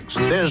storage bags.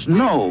 There's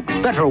no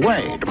better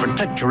way to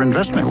protect your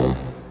investment.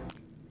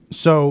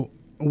 So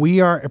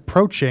we are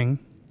approaching,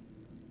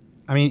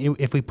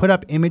 if we put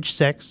up image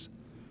 6,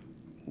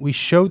 we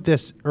showed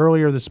this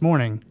earlier this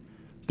morning,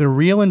 the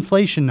real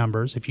inflation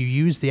numbers, if you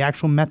use the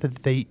actual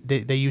method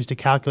that they used to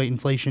calculate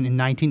inflation in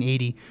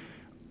 1980,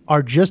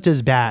 are just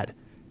as bad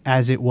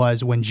as it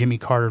was when Jimmy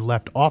Carter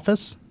left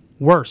office.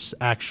 Worse,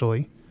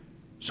 actually.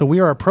 So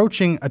we are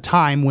approaching a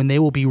time when they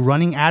will be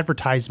running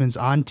advertisements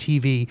on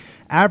TV,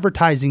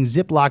 advertising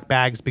Ziploc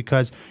bags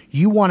because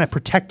you want to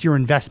protect your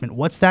investment.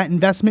 What's that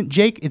investment,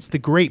 Jake? It's the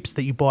grapes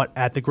that you bought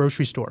at the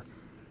grocery store,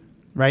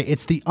 right?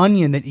 It's the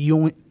onion that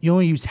you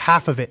only use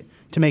half of it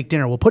to make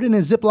dinner. We'll put it in a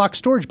Ziploc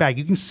storage bag.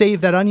 You can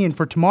save that onion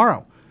for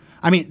tomorrow.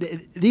 I mean,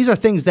 these are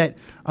things that,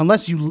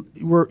 unless you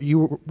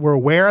were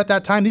aware at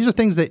that time, these are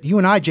things that you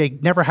and I,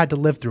 Jake, never had to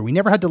live through. We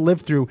never had to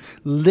live through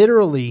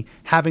literally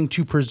having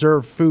to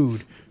preserve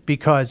food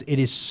because it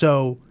is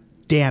so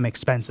damn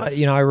expensive.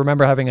 I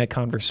remember having a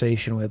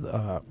conversation with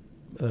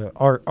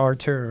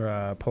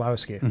Artur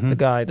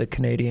Pawlowski, the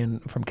Canadian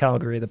from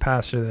Calgary, the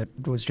pastor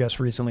that was just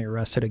recently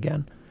arrested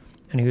again.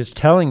 And he was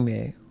telling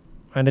me,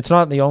 and it's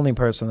not the only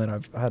person that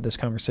I've had this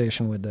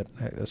conversation with that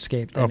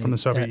escaped. From the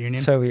Soviet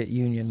Union? Soviet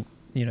Union,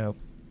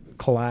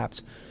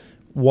 collapse,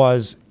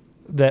 was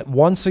that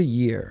once a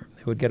year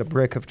they would get a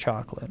brick of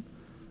chocolate.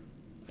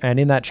 And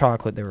in that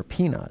chocolate, there were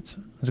peanuts.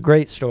 It was a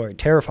great story,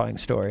 terrifying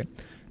story,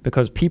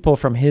 because people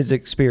from his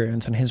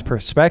experience and his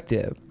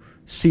perspective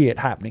see it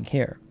happening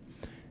here.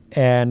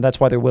 And that's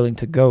why they're willing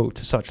to go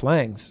to such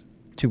lengths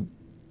to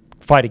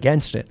fight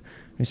against it.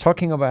 He's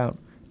talking about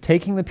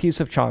taking the piece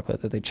of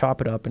chocolate that they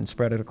chop it up and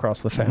spread it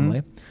across the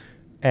family,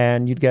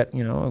 and you'd get,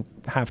 a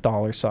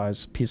 $50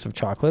 size piece of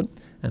chocolate,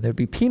 and there'd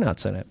be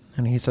peanuts in it.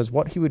 And he says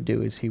what he would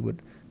do is he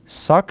would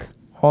suck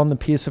on the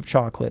piece of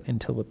chocolate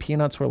until the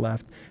peanuts were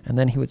left, and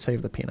then he would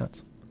save the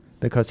peanuts,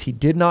 because he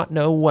did not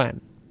know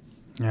when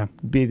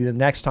be the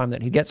next time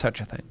that he'd get such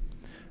a thing.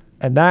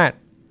 And that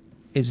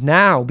is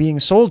now being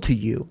sold to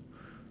you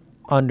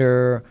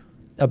under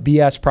a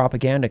BS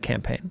propaganda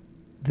campaign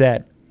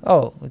that,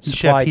 it's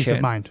supply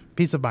chain.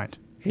 Peace of mind.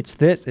 It's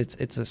this,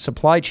 it's a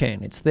supply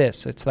chain, it's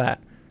this, it's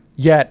that.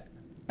 Yet,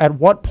 at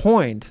what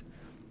point,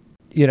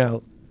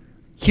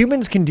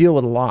 humans can deal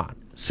with a lot.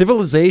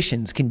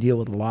 Civilizations can deal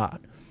with a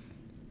lot.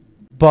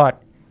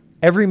 But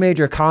every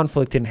major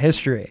conflict in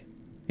history,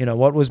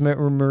 what was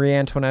Marie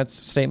Antoinette's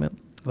statement?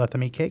 Let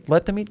them eat cake.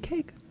 Let them eat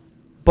cake.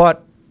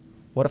 But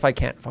what if I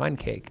can't find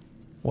cake?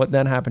 What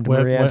then happened to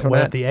Marie Antoinette?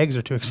 What if the eggs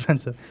are too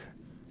expensive?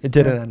 It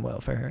didn't end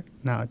well for her.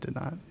 No, it did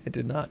not. It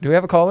did not. Do we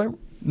have a caller?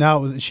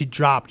 No, she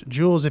dropped.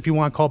 Jules, if you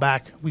want to call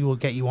back, we will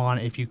get you on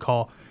if you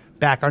call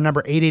back. Our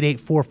number,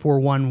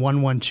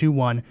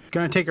 888-441-1121.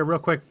 Going to take a real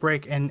quick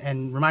break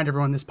and remind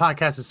everyone this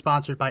podcast is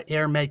sponsored by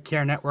Air Med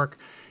Care Network.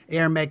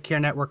 Air Med Care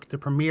Network, the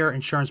premier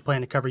insurance plan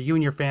to cover you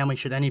and your family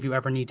should any of you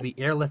ever need to be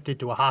airlifted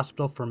to a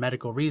hospital for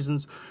medical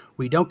reasons.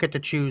 We don't get to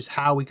choose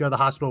how we go to the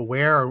hospital,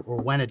 where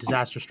or when a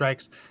disaster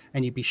strikes,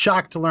 and you'd be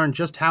shocked to learn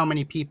just how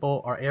many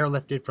people are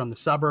airlifted from the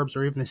suburbs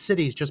or even the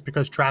cities just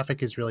because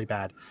traffic is really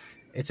bad.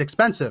 It's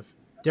expensive.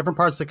 Different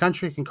parts of the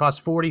country can cost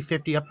 40,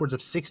 50, upwards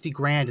of 60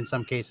 grand in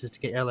some cases to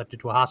get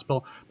airlifted to a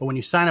hospital. But when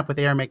you sign up with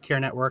Air Med Care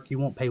Network, you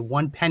won't pay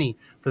 1 penny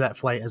for that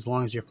flight as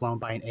long as you're flown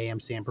by an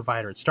AMCM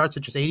provider. It starts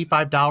at just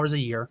 $85 a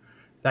year.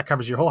 That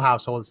covers your whole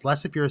household. It's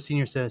less if you're a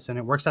senior citizen.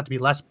 It works out to be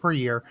less per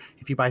year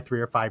if you buy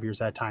 3 or 5 years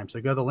at a time. So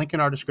go to the link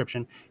in our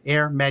description,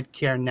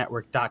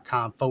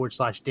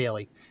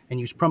 airmedcarenetwork.com/daily, and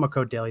use promo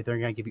code daily. They're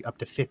going to give you up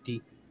to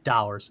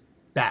 $50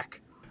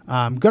 back.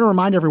 I'm going to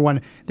remind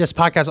everyone, this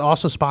podcast is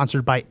also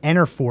sponsored by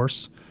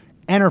Enerforce,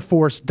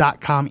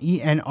 Enerforce.com,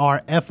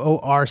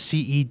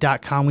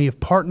 ENRFORCE.com. We have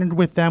partnered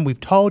with them. We've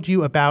told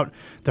you about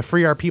the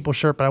Free Our People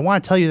shirt, but I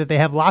want to tell you that they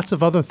have lots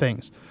of other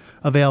things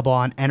available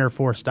on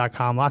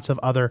Enerforce.com, lots of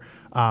other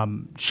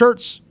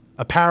shirts,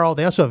 apparel.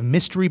 They also have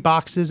mystery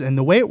boxes, and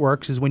the way it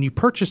works is when you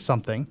purchase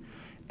something,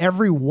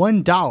 every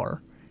 $1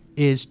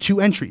 is 2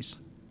 entries.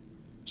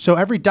 So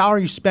every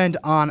 $1 you spend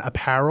on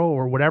apparel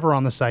or whatever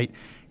on the site,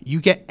 you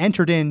get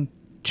entered in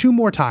 2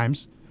 more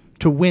times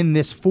to win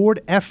this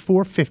Ford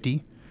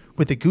F-450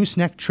 with a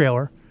gooseneck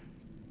trailer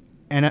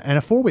and a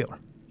 4-wheeler,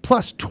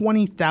 plus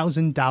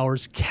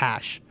 $20,000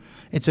 cash.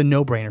 It's a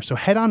no-brainer. So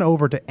head on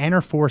over to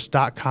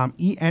Enerforce.com,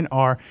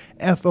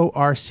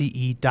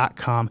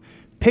 ENRFORCE.com.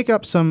 Pick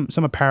up some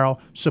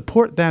apparel.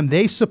 Support them.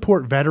 They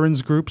support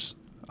veterans groups.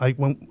 Like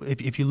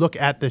if you look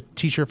at the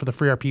T-shirt for the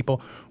Free Our People,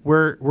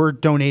 we're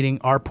donating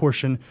our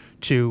portion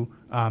to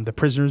the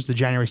prisoners, the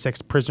January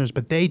 6th prisoners,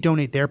 but they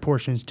donate their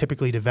portions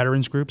typically to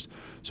veterans groups.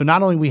 So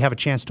not only we have a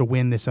chance to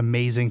win this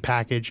amazing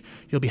package,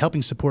 you'll be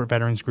helping support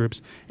veterans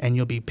groups, and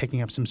you'll be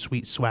picking up some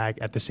sweet swag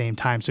at the same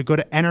time. So go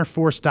to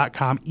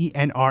Enerforce.com,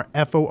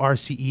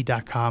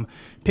 ENRFORCE.com,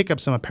 pick up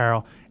some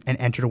apparel, and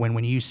enter to win.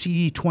 When you use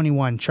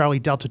CD21, Charlie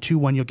Delta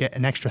 21, you'll get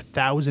an extra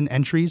 1,000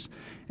 entries,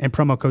 and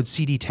promo code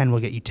CD10 will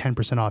get you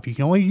 10% off. You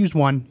can only use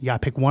one. You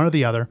got to pick one or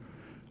the other.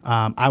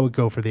 I would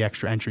go for the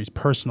extra entries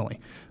personally.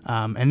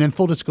 And then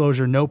full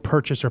disclosure, no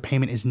purchase or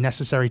payment is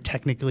necessary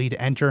technically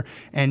to enter,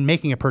 and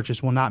making a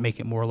purchase will not make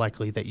it more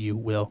likely that you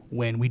will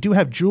win. We do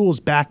have Jules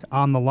back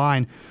on the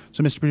line.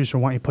 So, Mr. Producer,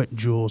 why don't you put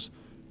Jules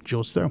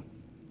through?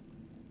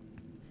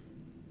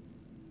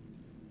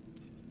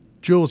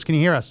 Jules, can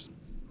you hear us?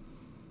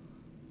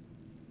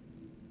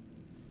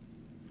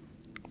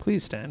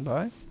 Please stand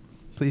by.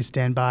 Please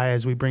stand by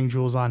as we bring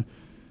Jules on.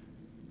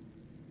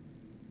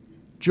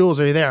 Jules,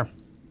 are you there?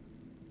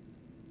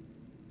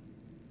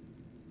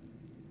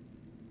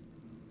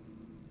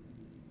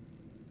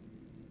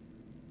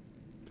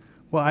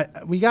 Well,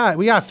 we got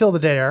to fill the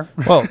dead air.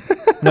 Well,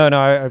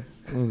 no.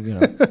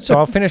 So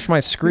I'll finish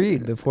my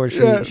screed before she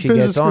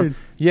gets on.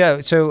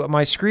 Yeah. So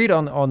my screed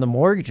on the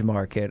mortgage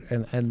market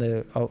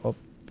and I'll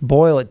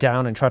boil it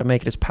down and try to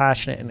make it as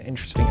passionate and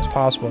interesting as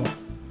possible.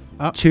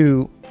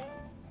 to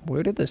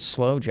where did this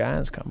slow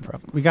jazz come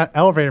from? We got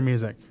elevator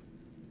music.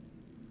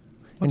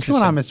 What's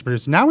going on, Mr.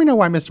 Producer? Now we know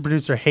why Mr.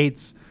 Producer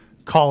hates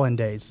call-in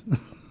days.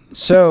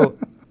 So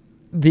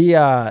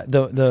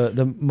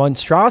the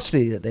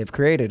monstrosity that they've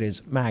created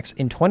is, Max,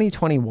 in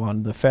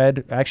 2021, the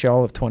Fed, actually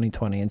all of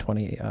 2020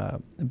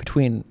 and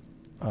between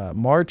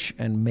March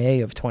and May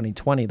of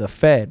 2020, the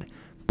Fed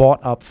bought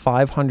up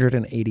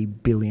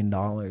 $580 billion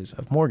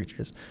of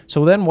mortgages.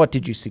 So then what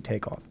did you see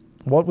take off?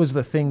 What was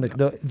the thing,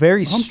 the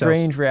very Home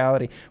strange sales.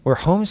 reality were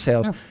home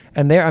sales. Yeah.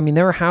 And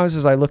there were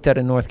houses I looked at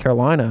in North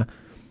Carolina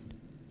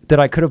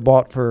that I could have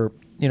bought for,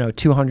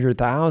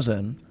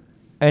 $200,000.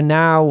 And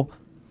now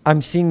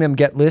I'm seeing them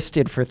get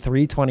listed for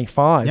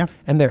 $325,000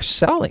 and they're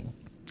selling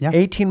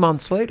 18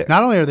 months later.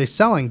 Not only are they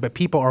selling, but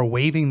people are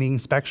waiving the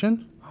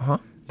inspection. Uh-huh.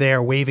 They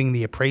are waiving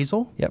the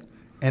appraisal. Yep.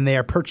 And they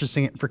are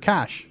purchasing it for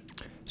cash.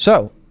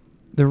 So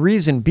the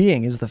reason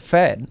being is the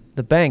Fed,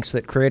 the banks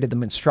that created the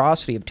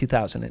monstrosity of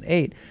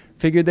 2008,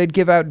 figured they'd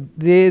give out,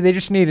 they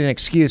just need an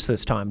excuse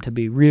this time to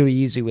be really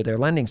easy with their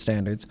lending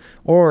standards,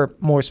 or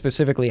more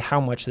specifically, how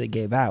much they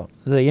gave out.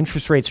 The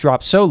interest rates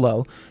dropped so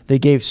low, they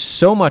gave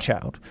so much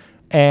out,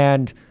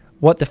 and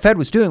what the Fed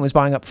was doing was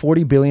buying up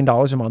 $40 billion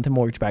a month in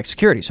mortgage-backed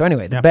securities. So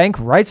anyway, the bank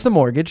writes the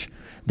mortgage,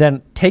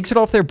 then takes it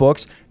off their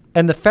books,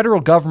 and the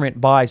federal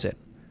government buys it.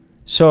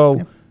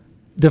 So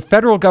the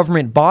federal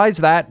government buys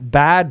that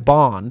bad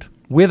bond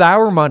with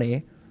our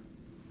money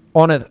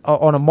on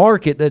a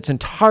market that's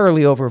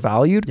entirely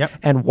overvalued. Yep.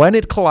 And when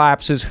it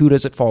collapses, who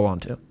does it fall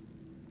onto?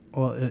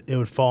 Well, it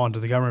would fall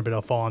onto the government, but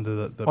it'll fall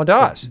onto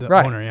the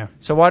right. owner. Yeah.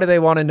 So why do they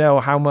want to know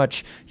how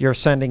much you're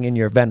sending in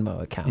your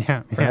Venmo account?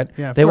 Yeah. Right.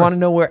 Yeah. They want to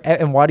know where,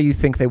 and why do you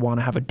think they want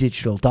to have a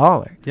digital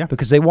dollar? Yeah.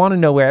 Because they want to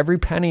know where every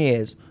penny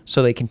is,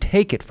 so they can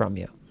take it from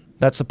you.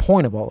 That's the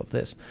point of all of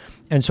this.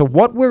 And so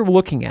what we're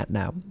looking at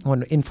now,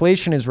 when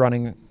inflation is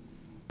running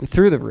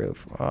through the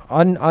roof,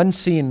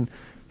 unseen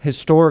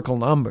historical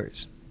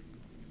numbers,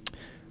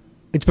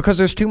 it's because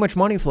there's too much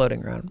money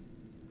floating around.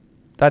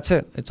 That's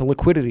it. It's a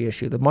liquidity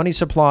issue. The money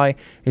supply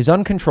is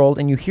uncontrolled,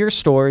 and you hear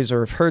stories or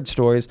have heard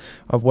stories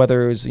of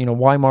whether it was,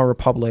 Weimar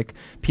Republic,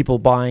 people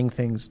buying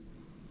things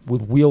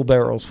with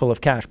wheelbarrows full of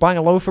cash, buying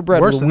a loaf of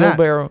bread with a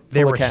wheelbarrow full of cash.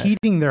 They were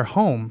heating their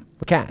home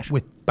with cash.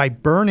 By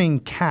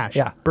burning cash,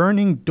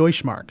 burning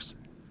Deutschmarks,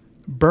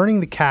 burning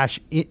the cash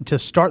to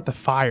start the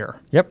fire.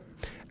 Yep.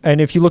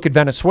 And if you look at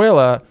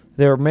Venezuela,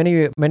 there are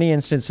many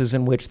instances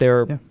in which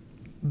there are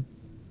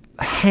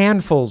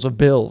handfuls of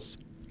bills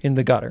in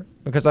the gutter,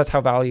 because that's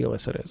how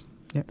valueless it is.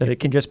 Yeah. That it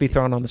can just be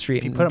thrown on the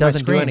street and it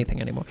doesn't do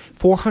anything anymore.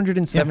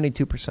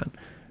 472%.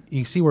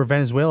 You see where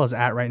Venezuela is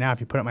at right now. If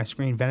you put up my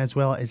screen,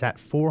 Venezuela is at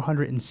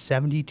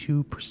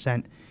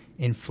 472%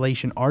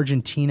 inflation.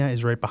 Argentina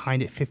is right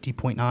behind it,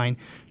 50.9.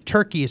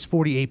 Turkey is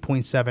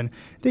 48.7.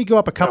 They go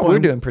up a couple. We're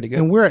doing pretty good.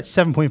 And we're at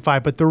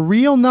 7.5. But the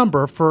real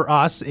number for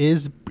us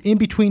is in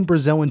between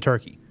Brazil and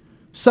Turkey.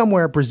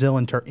 Somewhere Brazil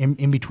and Turkey,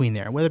 in between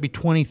there. Whether it be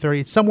 20, 30,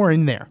 it's somewhere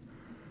in there.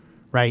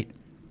 Right?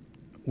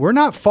 We're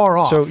not far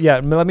off. So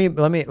let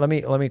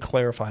me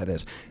clarify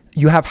this.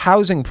 You have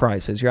housing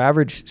prices, your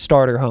average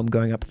starter home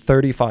going up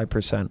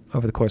 35%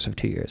 over the course of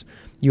 2 years.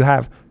 You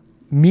have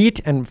meat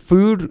and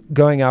food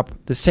going up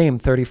the same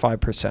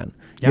 35%. Yep.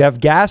 You have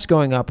gas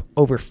going up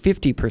over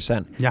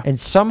 50%. Yeah. And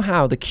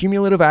somehow the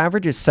cumulative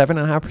average is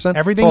 7.5%.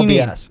 Everything you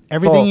need.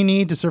 Everything you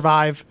need to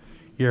survive,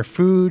 your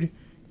food,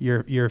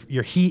 your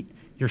heat,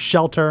 your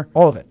shelter.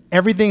 All of it.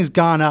 Everything's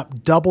gone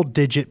up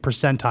double-digit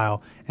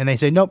percentile. And they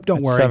say, nope,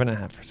 don't worry.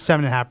 7.5%.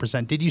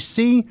 7.5%. Did you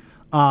see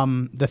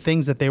the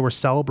things that they were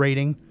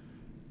celebrating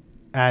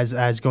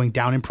as going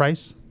down in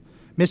price?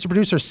 Mr.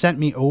 Producer sent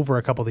me over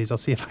a couple of these. I'll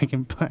see if I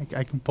can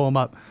pull them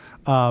up.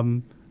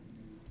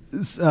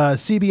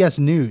 CBS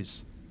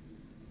News.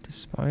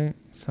 Despite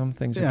some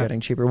things are getting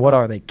cheaper. What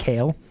are they,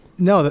 kale?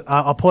 No,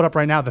 I'll pull it up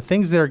right now. The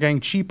things that are getting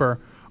cheaper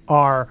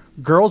are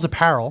girls'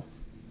 apparel.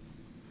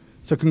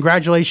 So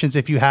congratulations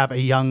if you have a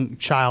young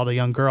child, a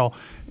young girl.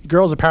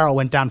 Girls' apparel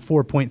went down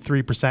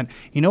 4.3%.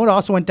 You know what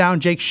also went down,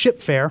 Jake?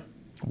 Ship fare.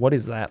 What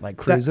is that, like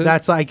cruises?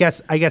 That's I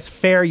guess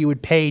fare you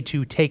would pay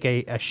to take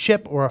a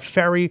ship or a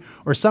ferry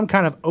or some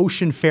kind of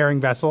ocean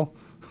faring vessel.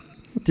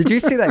 Did you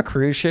see that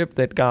cruise ship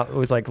that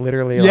was like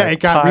literally it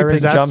got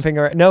repossessed. Jumping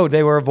around? No,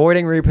 they were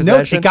avoiding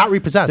repossession. No, it got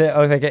repossessed.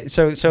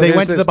 So they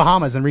went to the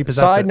Bahamas and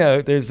repossessed Side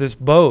note, there's this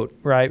boat,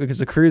 right? Because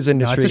the cruise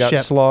industry got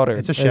slaughtered.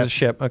 It's a ship. It's a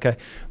ship. Okay.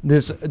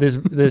 This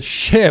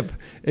ship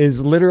is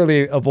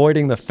literally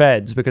avoiding the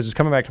feds because it's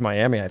coming back to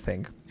Miami, I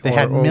think. They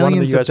had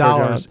millions of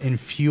dollars in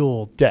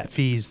fuel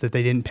fees that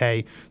they didn't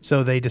pay.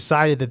 So they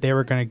decided that they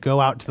were going to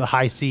go out to the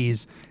high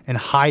seas and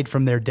hide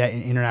from their debt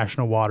in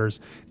international waters.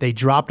 They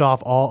dropped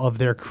off all of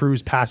their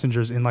cruise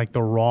passengers in like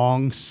the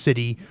wrong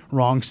city,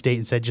 wrong state,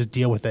 and said, just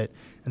deal with it.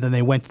 And then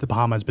they went to the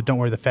Bahamas, but don't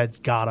worry, the feds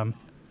got them.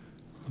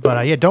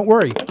 But don't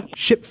worry.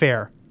 Ship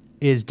fare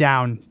is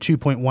down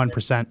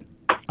 2.1%.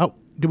 Oh,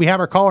 do we have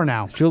our caller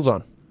now? Jules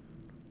on.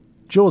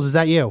 Jules, is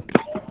that you?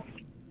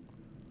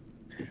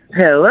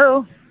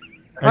 Hello.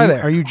 Hi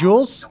there. Are you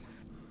Jules?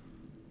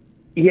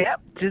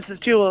 Yep, this is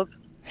Jules.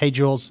 Hey,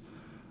 Jules.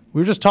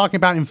 We were just talking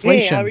about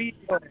inflation. Hey, how are you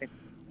doing?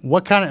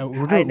 What kind of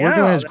we're doing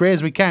as great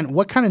as we can.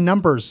 What kind of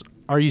numbers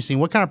are you seeing?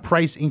 What kind of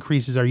price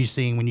increases are you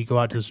seeing when you go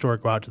out to the store,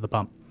 go out to the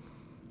pump?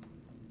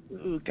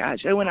 Oh,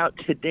 gosh, I went out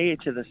today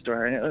to the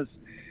store, and it was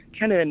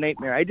kind of a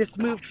nightmare. I just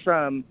moved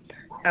from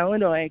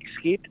Illinois,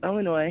 escaped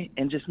Illinois,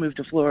 and just moved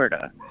to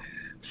Florida.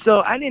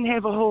 So I didn't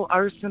have a whole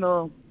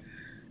arsenal,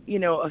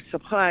 of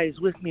supplies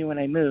with me when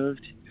I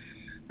moved.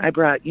 I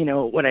brought,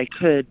 what I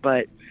could,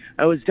 but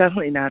I was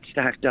definitely not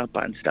stocked up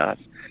on stuff.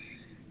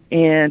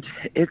 And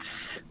it's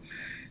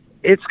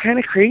kind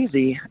of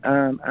crazy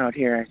out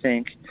here, I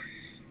think.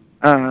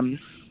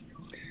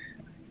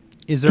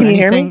 Is there Can you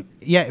hear anything? me?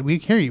 Yeah, we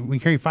can hear you. We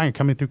can hear you fine. You're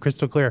coming through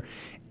crystal clear.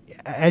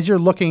 As you're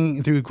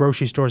looking through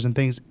grocery stores and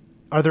things,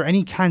 are there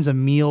any kinds of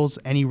meals,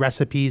 any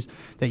recipes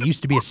that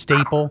used to be a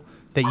staple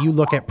that you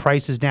look at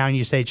prices now and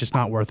you say it's just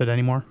not worth it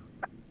anymore?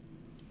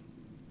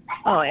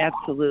 Oh,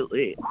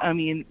 absolutely. I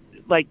mean,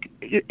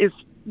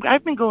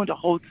 I've been going to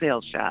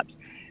wholesale shops.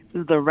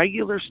 The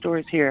regular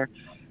stores here,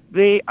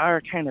 they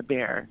are kind of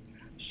bare.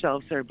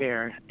 Shelves are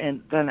bare.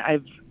 And then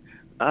I've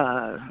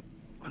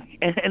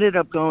ended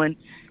up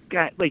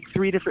got like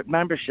 3 different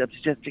memberships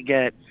just to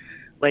get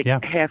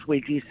halfway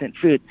decent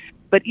food.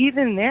 But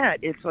even that,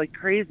 it's like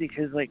crazy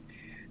because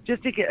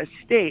just to get a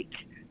steak,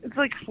 it's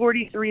like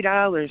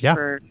 $43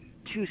 for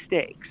 2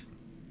 steaks.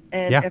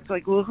 And it's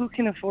like, well, who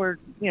can afford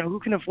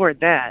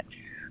that?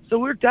 So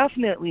we're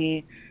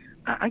definitely,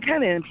 I'm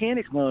kind of in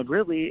panic mode,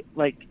 really.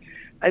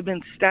 I've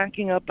been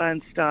stocking up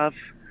on stuff.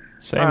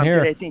 Same here.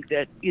 That I think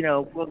that,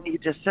 we'll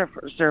need to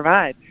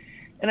survive.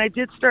 And I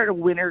did start a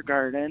winter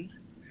garden.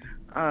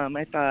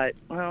 I thought,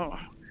 well,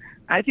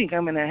 I think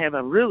I'm going to have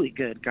a really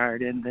good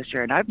garden this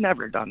year, and I've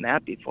never done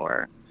that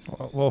before.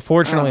 Well,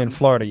 fortunately in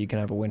Florida, you can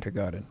have a winter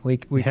garden. We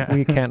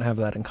can't have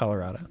that in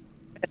Colorado.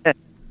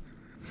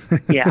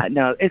 Yeah,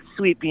 no, it's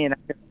sweet being out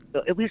here.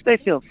 At least I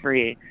feel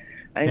free.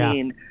 I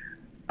mean,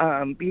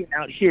 being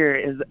out here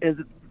is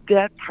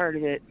that part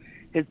of it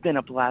has been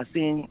a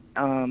blessing.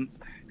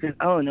 Because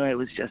Illinois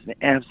was just an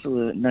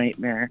absolute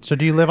nightmare. So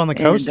do you live on the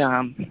coast?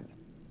 And,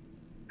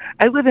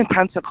 I live in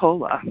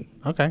Pensacola.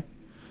 Okay.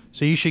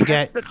 So you should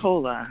get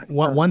Pensacola.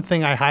 One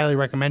thing I highly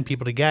recommend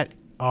people to get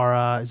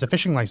is a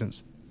fishing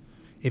license.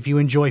 If you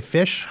enjoy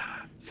fish,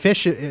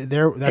 that's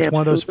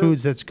one of those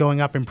foods that's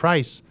going up in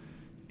price.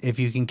 If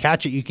you can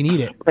catch it, you can eat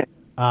it.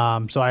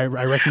 So I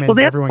recommend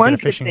everyone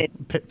get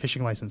a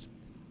fishing license.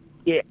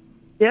 Yeah,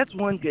 that's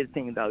one good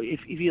thing though.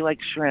 If you like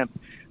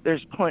shrimp,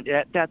 there's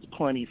that's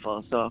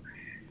plentiful. So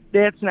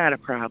that's not a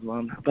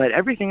problem. But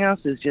everything else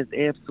is just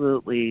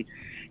absolutely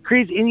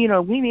crazy.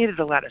 And we needed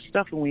a lot of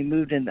stuff when we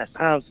moved in this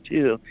house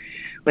too.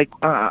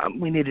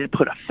 We needed to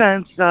put a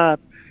fence up.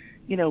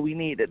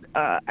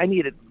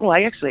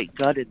 I actually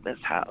gutted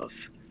this house.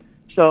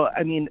 So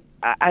I mean,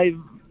 I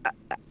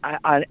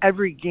on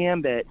every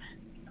gambit,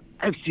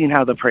 I've seen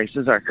how the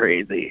prices are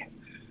crazy.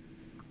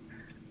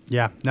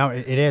 Yeah, no,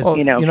 it is. Well,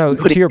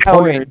 to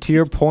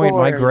your point,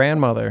 my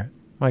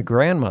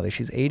grandmother,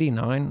 she's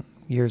 89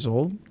 years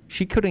old.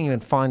 She couldn't even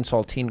find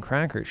saltine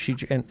crackers. She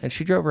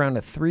drove around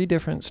to 3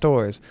 different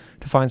stores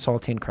to find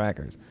saltine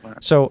crackers. Wow.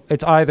 So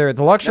it's either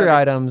the luxury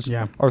items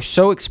are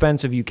so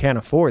expensive you can't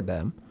afford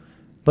them,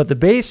 but the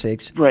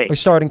basics are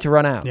starting to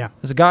run out. Yeah.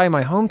 There's a guy in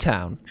my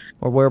hometown,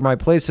 or where my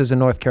place is in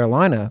North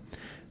Carolina.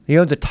 He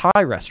owns a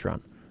Thai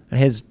restaurant, and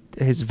his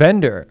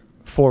vendor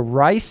for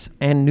rice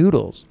and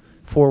noodles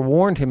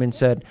forewarned him and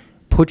said,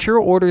 "Put your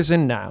orders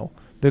in now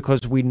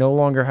because we no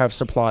longer have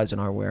supplies in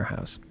our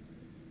warehouse."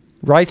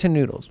 Rice and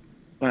noodles.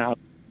 Wow.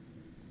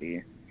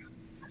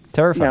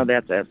 Terrifying. No,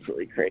 that's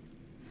absolutely crazy.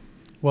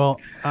 Well,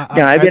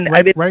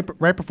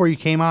 right before you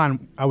came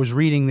on, I was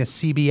reading this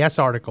CBS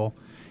article,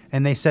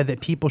 and they said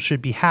that people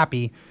should be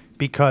happy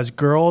because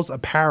girls'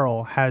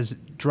 apparel has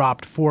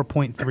dropped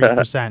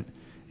 4.3%.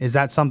 Is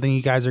that something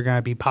you guys are going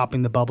to be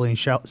popping the bubbly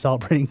and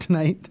celebrating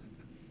tonight?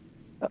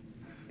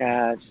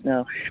 Gosh,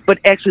 no. But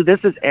actually, this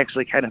is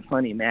actually kind of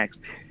funny, Max.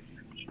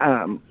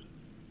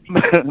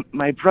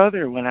 My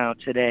brother went out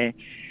today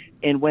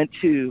and went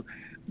to,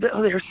 they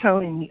were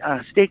selling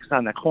steaks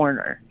on the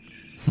corner.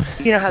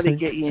 You know how they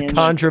get you in?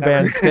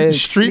 Contraband steaks.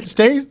 Street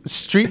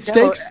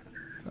steaks?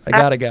 I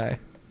got a guy.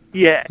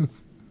 Yeah.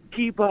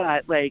 He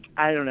bought,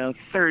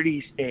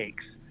 30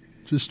 steaks.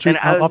 Just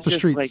off the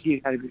streets.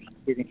 You got to be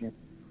kidding me.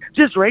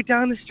 Just right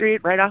down the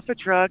street, right off a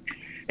truck.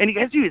 And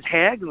he was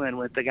haggling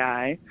with the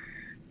guy.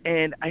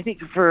 And I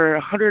think for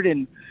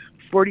 $140,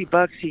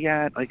 he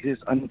got this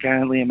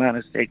ungodly amount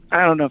of steak.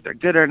 I don't know if they're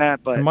good or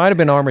not, but it might have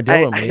been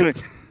armadillo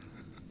meat.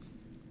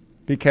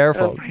 Be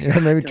careful.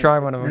 Maybe try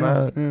one of them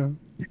out. Yeah.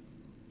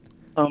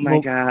 Oh my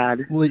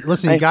God!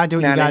 Listen, you gotta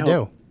do what you gotta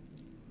do.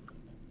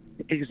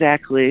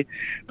 Exactly,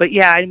 but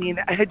yeah, I mean,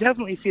 I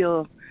definitely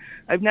feel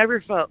I've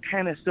never felt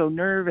kind of so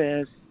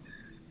nervous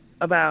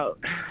about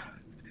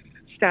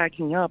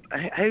stacking up.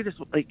 I just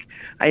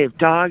I have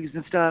dogs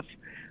and stuff.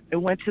 I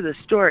went to the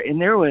store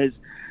and there was,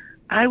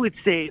 I would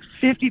say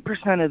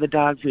 50% of the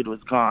dog food was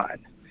gone.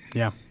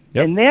 Yeah.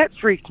 Yep. And that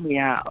freaked me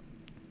out.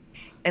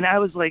 And I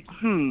was like,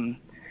 I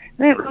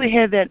didn't really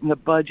have that in the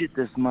budget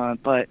this month,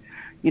 but,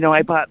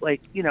 I bought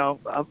like,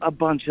 a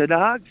bunch of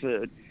dog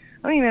food.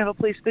 I don't even have a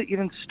place to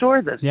even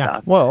store this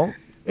stuff. Well,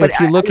 But if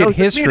you look at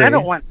history, I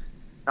don't want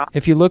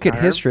if you look at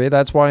history,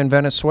 that's why in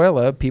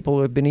Venezuela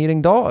people have been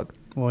eating dog.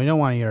 Well, you don't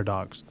want to eat our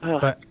dogs.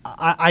 But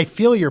I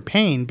feel your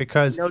pain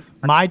because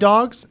my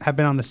dogs have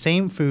been on the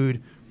same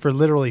food for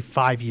literally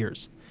 5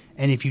 years.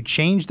 And if you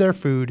change their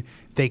food,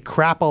 they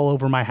crap all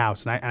over my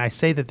house. And I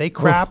say that they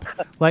crap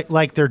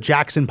like they're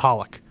Jackson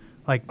Pollock.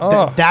 Like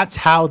that's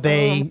how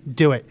they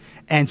do it.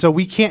 And so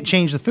we can't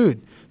change the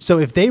food. So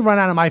if they run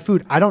out of my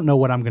food, I don't know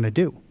what I'm going to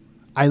do.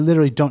 I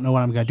literally don't know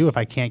what I'm going to do if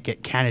I can't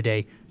get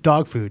Canada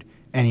dog food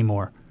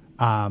anymore.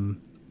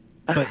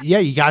 But yeah,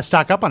 you got to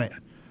stock up on it.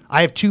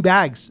 I have 2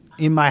 bags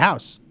in my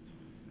house.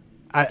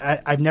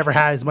 I've never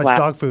had as much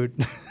dog food.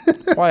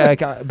 Why?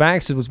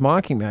 Max was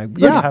mocking me.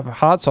 You have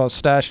hot sauce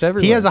stashed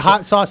everywhere. He has a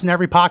hot sauce in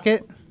every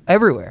pocket.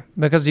 Everywhere,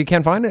 because you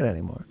can't find it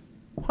anymore.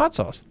 Hot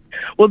sauce.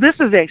 Well, this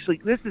is actually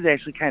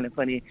kind of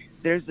funny.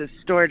 There's a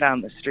store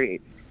down the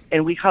street,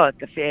 and we call it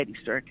the fatty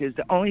store because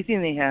the only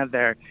thing they have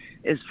there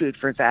is food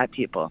for fat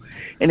people,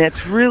 and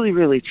it's really,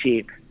 really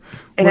cheap.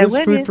 And What I is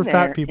went food in for there,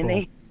 fat people? and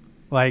they,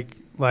 Like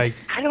I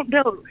don't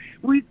know.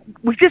 We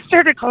just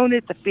started calling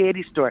it the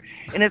fatty store,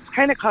 and it's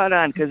kind of caught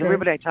on because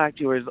everybody I talked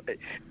to was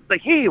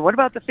like, "Hey, what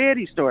about the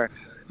fatty store?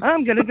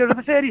 I'm gonna go to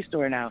the fatty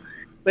store now."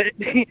 But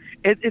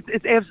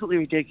it's absolutely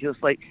ridiculous.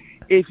 Like,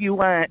 if you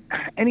want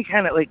any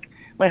kind of, like,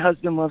 my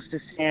husband loves to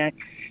snack,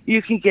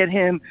 you can get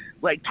him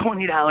like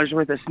 $20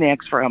 worth of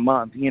snacks for a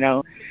month.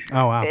 Oh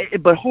wow!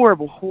 But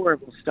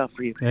horrible stuff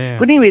for you. Yeah.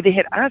 But anyway, they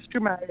had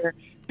Oscar Mayer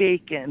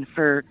bacon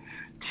for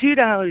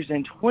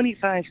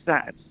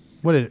 $2.25.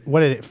 What did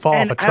it fall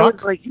off a truck? I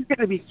was like, you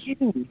gotta be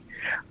kidding me.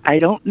 I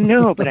don't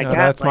know, but I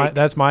got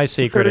that's my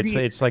secret. 30.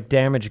 It's like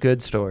damaged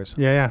goods stores.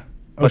 Yeah.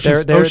 But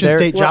Ocean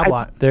State job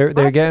lot.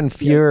 They're getting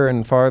fewer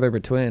and farther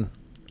between.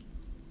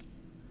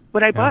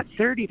 But I bought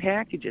 30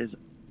 packages,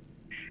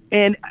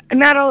 and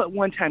not all at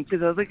one time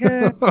because I was like,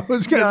 I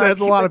was gonna say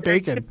that's a lot of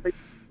bacon.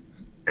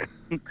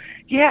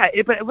 Yeah,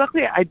 but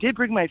luckily I did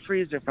bring my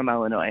freezer from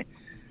Illinois,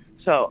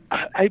 so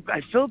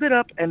I filled it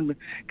up and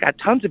got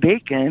tons of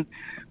bacon.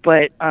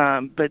 But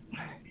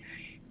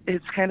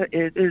it's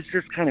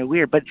just kind of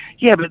weird. But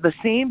yeah, but the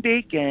same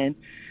bacon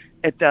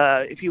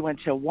if you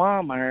went to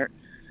Walmart,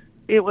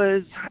 it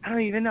was, I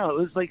don't even know, it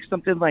was like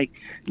something like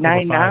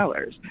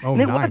 $9. Oh,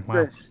 and it $9, was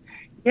wow.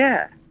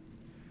 Yeah.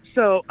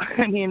 So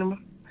I mean,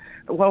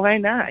 well, why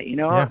not?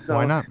 Yeah, so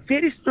why not?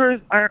 fatty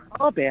stores aren't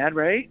all bad,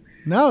 right?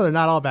 No, they're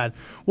not all bad.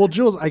 Well,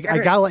 Jules, I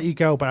got to let you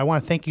go, but I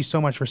want to thank you so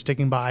much for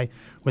sticking by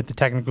with the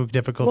technical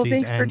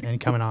difficulties and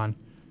coming on.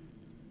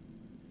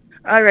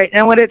 All right. And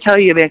I want to tell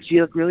you, Max,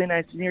 you look really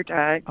nice in your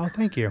tie. Oh,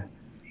 thank you.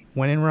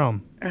 When in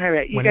Rome. All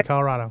right. You when in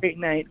Colorado. Great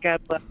night. God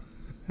bless.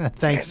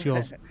 Thanks,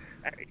 Jules.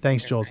 Right,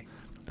 Thanks, Jules.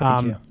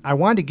 Thank you. I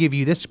wanted to give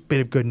you this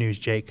bit of good news,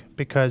 Jake,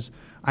 because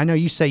I know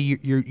you say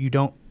you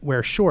don't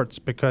wear shorts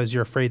because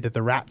you're afraid that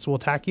the rats will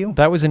attack you.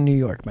 That was in New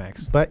York,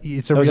 Max. But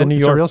it's a That was a New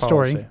York real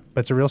policy. story. But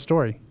it's a real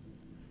story.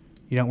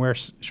 You don't wear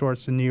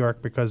shorts in New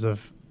York because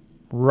of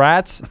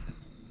rats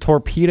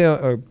torpedo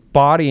or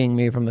bodying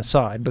me from the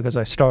side because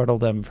I startled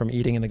them from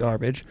eating in the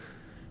garbage,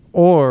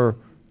 or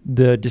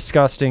the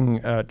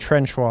disgusting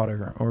trench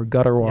water or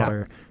gutter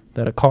water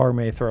that a car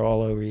may throw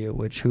all over you,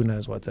 which who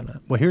knows what's in it.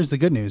 Well, here's the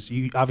good news.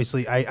 You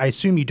obviously, I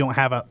assume you don't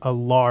have a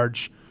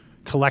large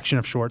collection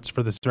of shorts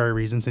for this very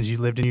reason, since you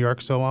lived in New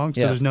York so long. So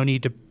Yes. there's no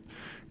need to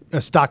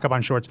stock up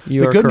on shorts.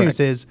 You the are good correct. news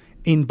is,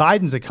 in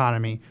Biden's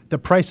economy, the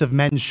price of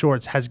men's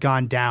shorts has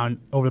gone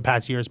down over the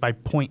past years by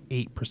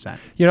 0.8%.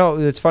 You know,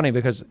 it's funny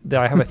because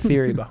I have a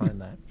theory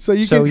behind that. So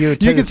you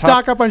can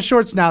stock up on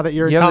shorts now that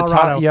you're in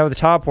Colorado. You have the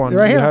top one.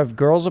 Right you here. have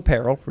girls'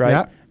 apparel, right?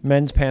 Yeah.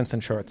 Men's pants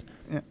and shorts.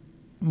 Yeah.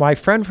 My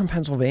friend from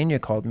Pennsylvania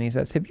called me. He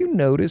says, "Have you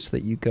noticed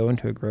that you go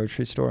into a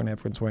grocery store and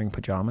everyone's wearing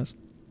pajamas?"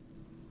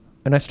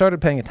 And I started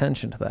paying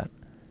attention to that.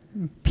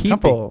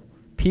 People.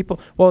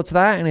 Well, it's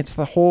that, and it's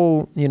the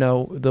whole,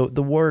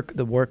 the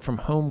work from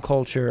home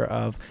culture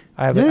of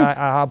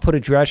I'll put a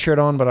dress shirt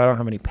on, but I don't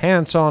have any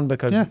pants on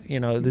because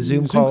the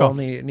Zoom call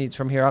only needs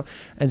from here up,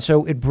 and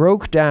so it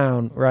broke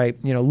down, right?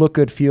 Look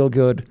good, feel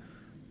good.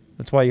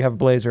 That's why you have a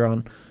blazer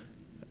on.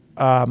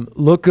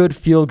 Look good,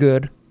 feel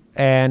good,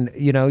 and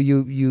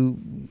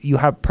you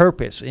have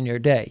purpose in your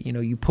day.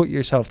 You put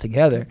yourself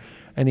together,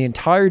 and the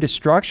entire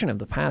destruction of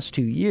the past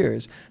 2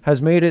 years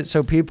has made it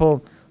so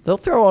people, they'll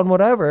throw on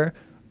whatever.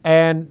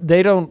 And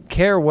they don't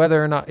care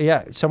whether or not,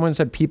 someone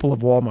said people of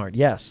Walmart.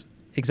 Yes,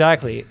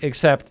 exactly.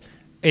 Except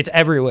it's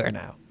everywhere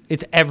now.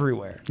 It's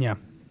everywhere. Yeah.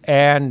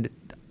 And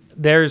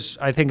there's,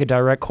 I think, a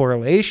direct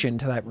correlation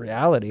to that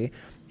reality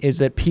is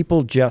that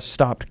people just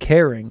stopped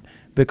caring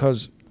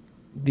because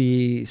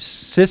the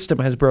system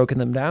has broken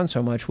them down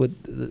so much with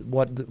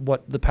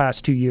what the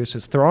past 2 years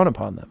has thrown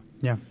upon them.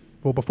 Yeah.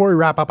 Well, before we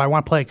wrap up, I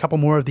want to play a couple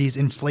more of these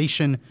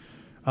inflation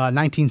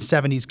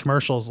 1970s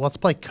commercials. Let's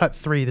play cut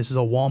 3. This is a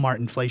Walmart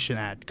inflation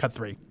ad. Cut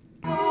 3.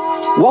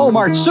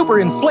 Walmart's Super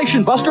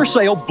Inflation Buster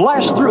sale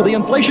blasts through the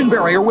inflation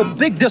barrier with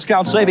big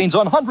discount savings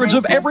on hundreds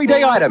of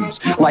everyday items.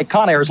 Like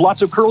Conair's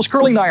Lots of Curls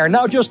Curling Iron,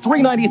 now just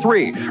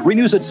 $3.93.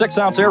 Renews its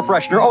 6-ounce air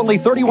freshener, only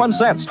 31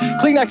 cents.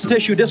 Kleenex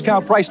tissue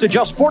discount price to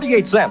just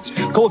 48 cents.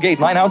 Colgate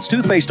 9-ounce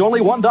toothpaste,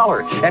 only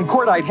 $1. And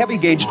Cordite Heavy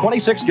Gauge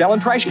 26-gallon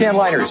trash can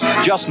liners,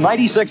 just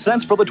 96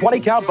 cents for the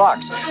 20-count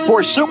box.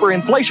 For Super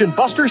Inflation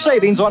Buster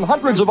savings on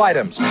hundreds of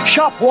items.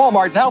 Shop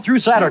Walmart now through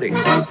Saturday.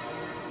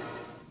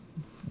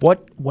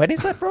 When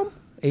is that from?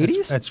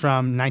 80s? That's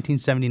from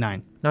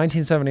 1979.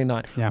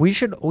 1979. Yeah. We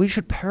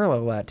should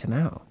parallel that to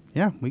now.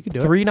 Yeah, we could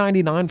do it.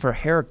 $3.99 for a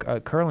hair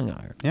curling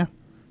iron. Yeah.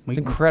 It's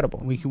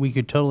incredible. We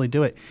could totally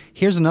do it.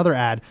 Here's another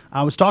ad.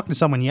 I was talking to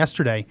someone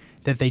yesterday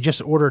that they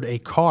just ordered a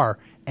car,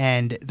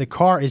 and the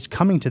car is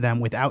coming to them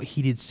without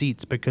heated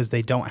seats because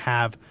they don't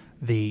have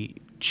the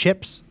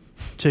chips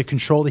to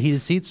control the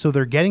heated seats. So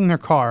they're getting their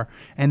car,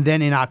 and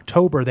then in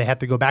October they have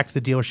to go back to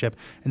the dealership,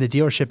 and the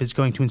dealership is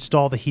going to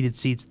install the heated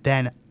seats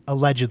then,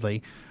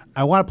 allegedly.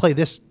 I want to play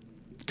this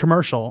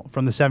commercial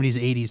from the 70s,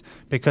 80s,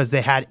 because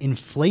they had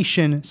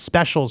inflation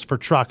specials for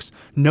trucks.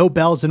 No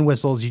bells and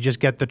whistles. You just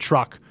get the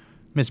truck.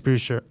 Mr.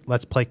 Producer,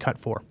 let's play cut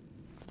 4.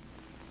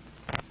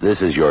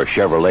 This is your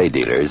Chevrolet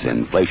dealer's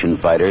Inflation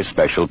Fighter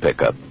Special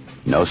Pickup.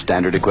 No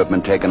standard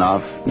equipment taken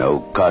off, no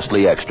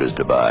costly extras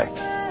to buy.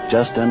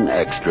 Just an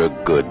extra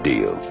good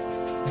deal.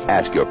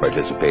 Ask your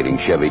participating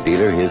Chevy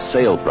dealer his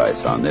sale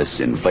price on this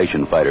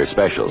Inflation Fighter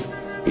Special.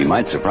 He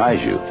might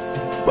surprise you,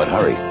 but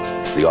hurry.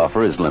 The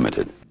offer is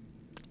limited.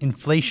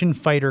 Inflation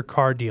Fighter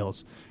car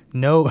deals.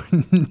 No.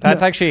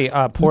 That's actually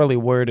poorly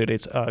worded.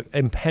 It's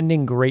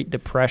impending Great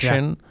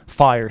Depression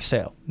fire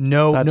sale.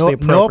 No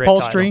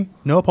upholstery. Title.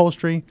 No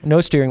upholstery.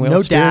 No steering wheel.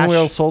 No steering dash.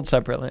 wheel sold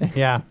separately.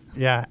 Yeah.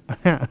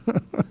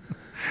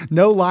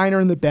 No liner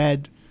in the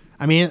bed.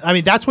 I mean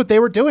that's what they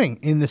were doing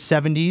in the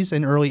 70s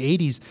and early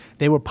 80s.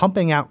 They were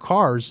pumping out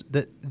cars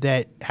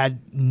that had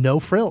no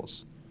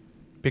frills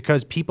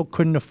because people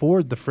couldn't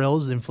afford the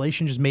frills.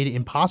 Inflation just made it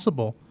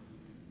impossible.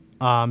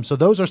 So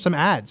those are some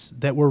ads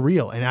that were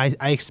real, and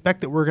I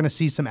expect that we're going to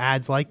see some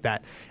ads like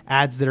that,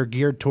 ads that are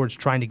geared towards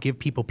trying to give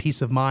people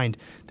peace of mind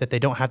that they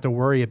don't have to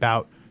worry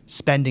about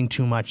spending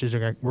too much.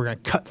 We're going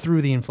to cut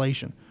through the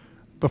inflation.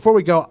 Before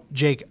we go,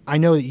 Jake, I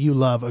know that you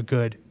love a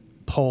good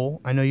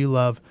poll. I know you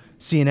love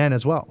CNN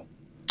as well.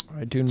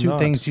 I do Two not.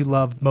 things you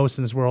love most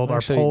in this world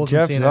Actually, are polls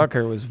Jeff and CNN.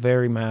 Zucker was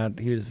very mad.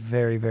 He was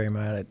very, very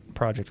mad at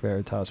Project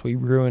Veritas. We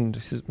ruined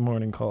his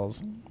morning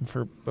calls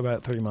for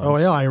about 3 months.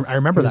 Oh, yeah, I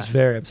remember that. He was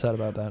very upset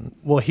about that.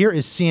 Well, here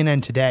is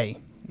CNN today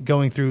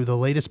going through the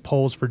latest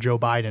polls for Joe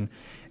Biden.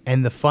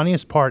 And the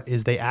funniest part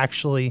is they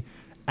actually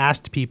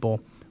asked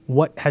people,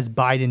 what has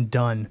Biden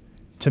done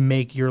to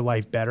make your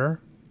life better?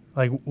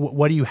 Like,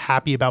 what are you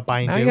happy about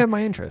Biden Now do? you have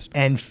my interest.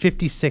 And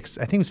 56,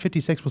 I think it was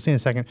 56, we'll see in a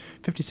second,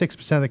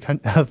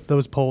 56% of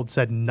those polled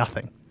said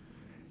nothing.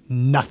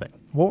 Nothing.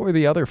 What were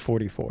the other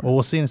 44? Well,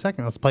 we'll see in a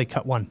second. Let's play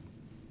cut 1.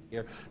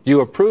 Do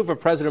you approve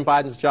of President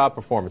Biden's job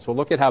performance? Well,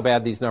 look at how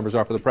bad these numbers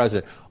are for the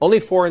president. Only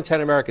 4 in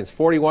 10 Americans,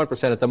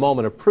 41% at the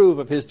moment, approve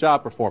of his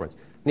job performance.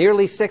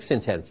 Nearly 6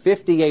 in 10,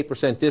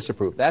 58%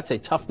 disapprove. That's a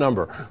tough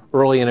number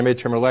early in a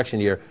midterm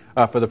election year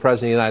for the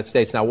President of the United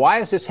States. Now, why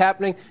is this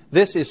happening?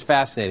 This is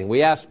fascinating.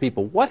 We asked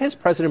people, what has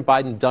President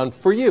Biden done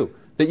for you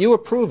that you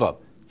approve of?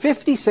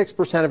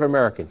 56% of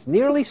Americans,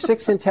 nearly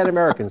 6 in 10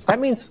 Americans. That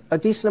means a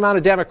decent amount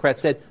of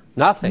Democrats said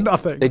nothing.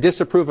 They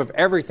disapprove of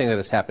everything that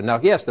has happened. Now,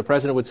 yes, the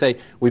president would say,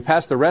 we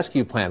passed the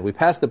rescue plan. We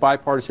passed the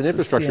bipartisan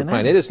infrastructure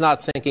plan. It is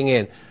not sinking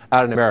in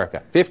out in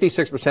America.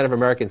 56% of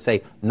Americans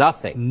say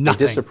nothing. They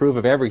disapprove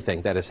of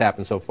everything that has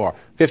happened so far.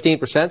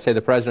 15% say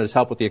the president has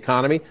helped with the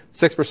economy.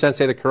 6%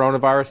 say the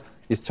coronavirus.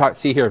 You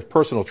see here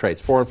personal traits,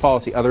 foreign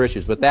policy, other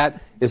issues. But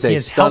that is a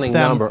stunning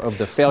number of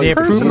the failures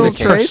to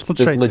indicate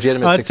the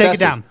legitimate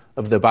successes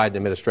of the Biden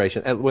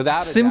administration. And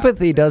without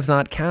sympathy does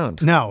not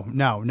count. No.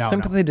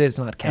 Sympathy does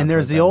not count. And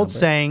there's the old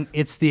saying,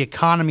 it's the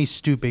economy,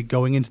 stupid,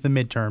 going into the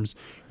midterms.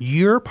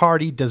 Your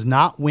party does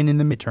not win in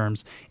the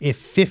midterms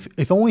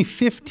if only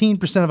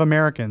 15% of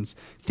Americans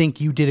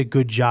think you did a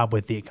good job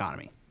with the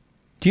economy.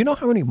 Do you know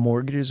how many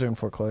mortgages are in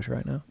foreclosure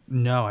right now?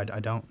 No, I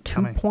don't.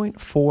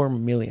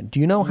 2.4 million. Do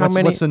you know how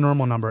many? What's the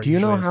normal number? Do you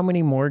know how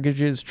many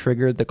mortgages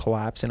triggered the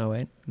collapse in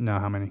 2008? No,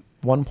 how many?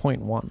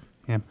 1.1.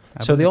 Yeah.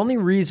 So the only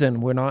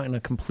reason we're not in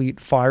a complete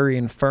fiery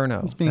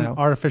inferno it's being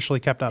artificially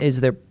kept up is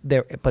there,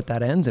 but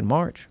that ends in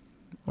March.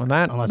 On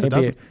that, unless it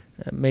doesn't.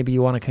 Maybe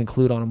you want to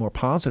conclude on a more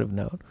positive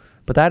note,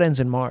 but that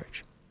ends in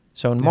March.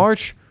 So in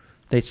March,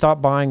 they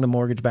stop buying the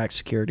mortgage-backed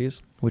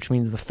securities, which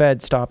means the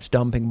Fed stops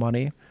dumping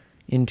money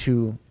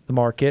into the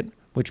market,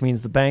 which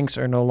means the banks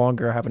are no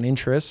longer have an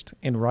interest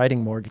in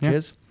writing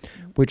mortgages,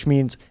 which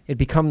means it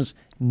becomes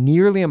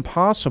nearly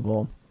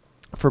impossible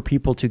for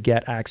people to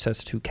get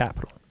access to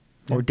capital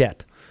or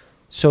debt.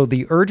 So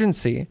the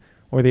urgency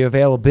or the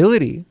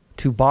availability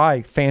to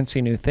buy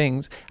fancy new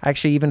things,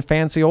 actually even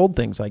fancy old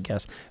things, I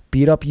guess,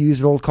 beat up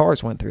used old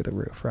cars went through the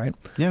roof, right?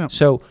 Yeah.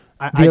 So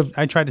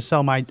I tried to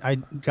sell I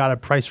got a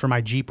price for my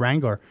Jeep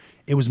Wrangler.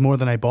 it was more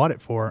than I bought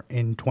it for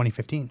in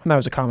 2015. And that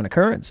was a common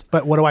occurrence.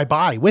 But what do I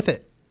buy with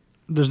it?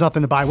 There's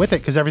nothing to buy with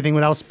it because everything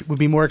else would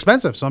be more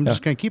expensive. So I'm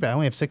just going to keep it. I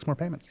only have 6 more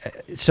payments.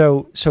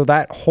 So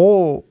that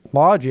whole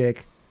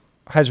logic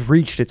has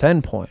reached its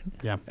end point.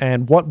 Yeah.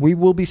 And what we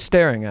will be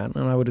staring at,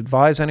 and I would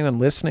advise anyone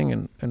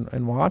listening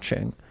and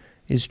watching,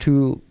 is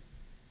to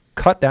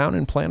cut down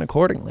and plan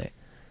accordingly.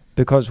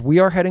 Because we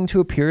are heading to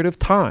a period of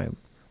time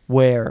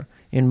where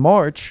in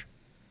March,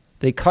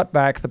 they cut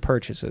back the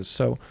purchases.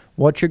 So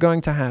what you're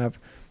going to have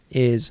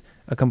is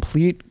a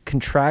complete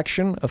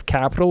contraction of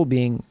capital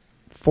being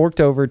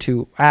forked over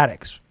to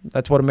addicts.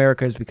 That's what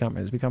America has become. It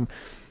has become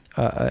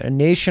a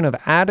nation of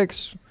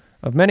addicts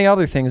of many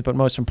other things, but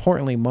most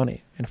importantly,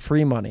 money and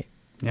free money,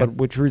 but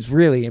which is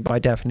really, by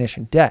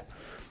definition, debt.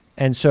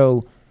 And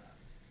so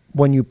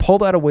when you pull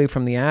that away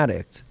from the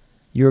addict,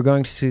 you're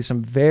going to see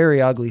some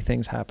very ugly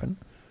things happen.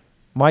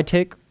 My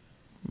take,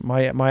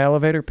 my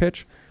elevator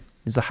pitch,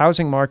 is the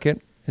housing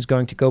market is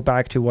going to go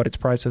back to what its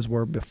prices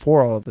were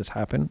before all of this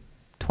happened,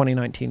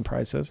 2019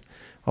 prices.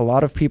 A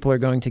lot of people are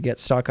going to get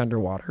stuck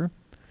underwater.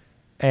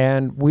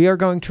 And we are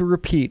going to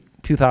repeat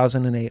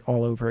 2008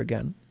 all over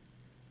again.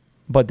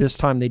 But this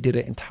time they did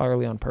it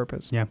entirely on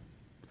purpose. Yeah.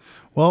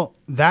 Well,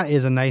 that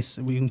is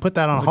we can put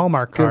that on a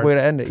Hallmark card. Good way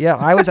to end it. Yeah,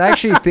 I was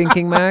actually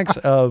thinking, Max,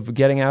 of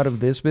getting out of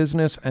this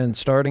business and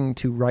starting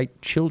to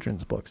write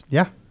children's books.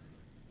 Yeah,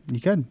 you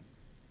could.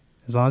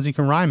 As long as you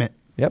can rhyme it.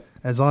 Yep.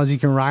 As long as you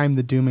can rhyme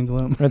the doom and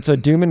gloom. It's a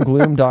doom and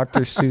gloom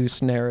Dr.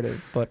 Seuss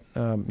narrative, but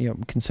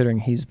considering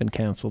he's been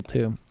canceled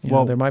too,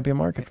 there might be a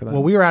market for that.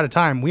 Well, we were out of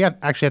time. We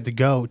actually have to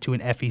go to an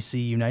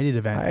FEC United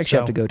event. I actually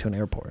have to go to an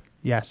airport.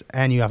 Yes,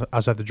 and you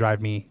also have to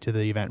drive me to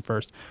the event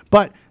first.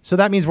 But so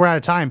that means we're out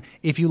of time.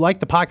 If you like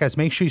the podcast,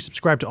 make sure you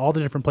subscribe to all the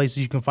different places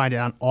you can find it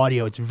on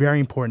audio. It's very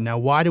important. Now,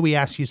 why do we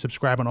ask you to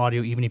subscribe on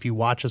audio even if you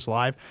watch us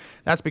live?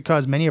 That's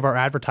because many of our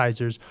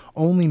advertisers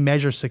only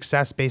measure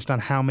success based on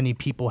how many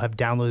people have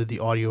downloaded the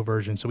audio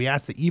version. So we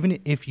ask that even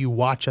if you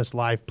watch us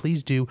live,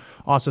 please do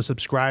also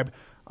subscribe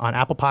on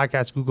Apple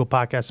Podcasts, Google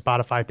Podcasts,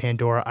 Spotify,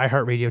 Pandora,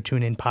 iHeartRadio,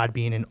 TuneIn,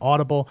 Podbean, and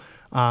Audible,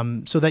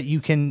 so that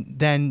you can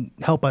then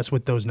help us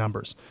with those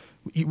numbers.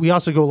 We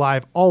also go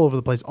live all over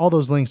the place. All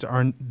those links are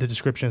in the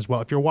description as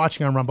well. If you're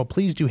watching on Rumble,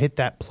 please do hit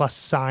that plus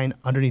sign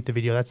underneath the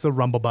video. That's the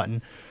Rumble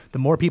button. The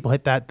more people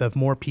hit that, the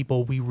more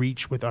people we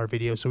reach with our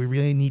videos. So we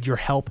really need your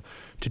help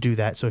to do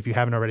that. So if you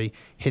haven't already,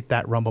 hit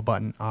that Rumble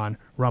button on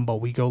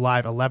Rumble. We go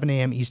live 11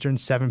 a.m. Eastern,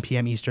 7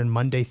 p.m. Eastern,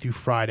 Monday through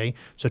Friday.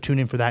 So tune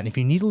in for that. And if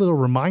you need a little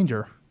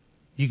reminder,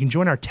 you can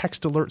join our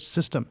text alert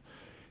system.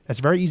 That's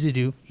very easy to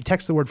do. You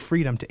text the word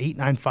freedom to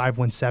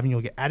 89517.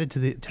 You'll get added to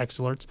the text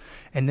alerts.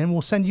 And then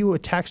we'll send you a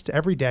text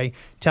every day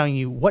telling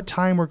you what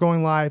time we're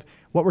going live,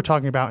 what we're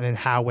talking about, and then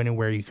how, when, and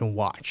where you can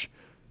watch.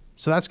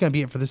 So that's going to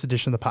be it for this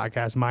edition of the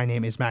podcast. My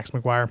name is Max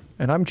McGuire.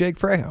 And I'm Jake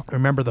Frejo.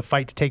 Remember, the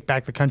fight to take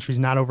back the country is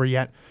not over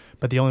yet,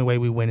 but the only way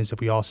we win is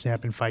if we all stand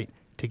up and fight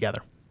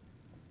together.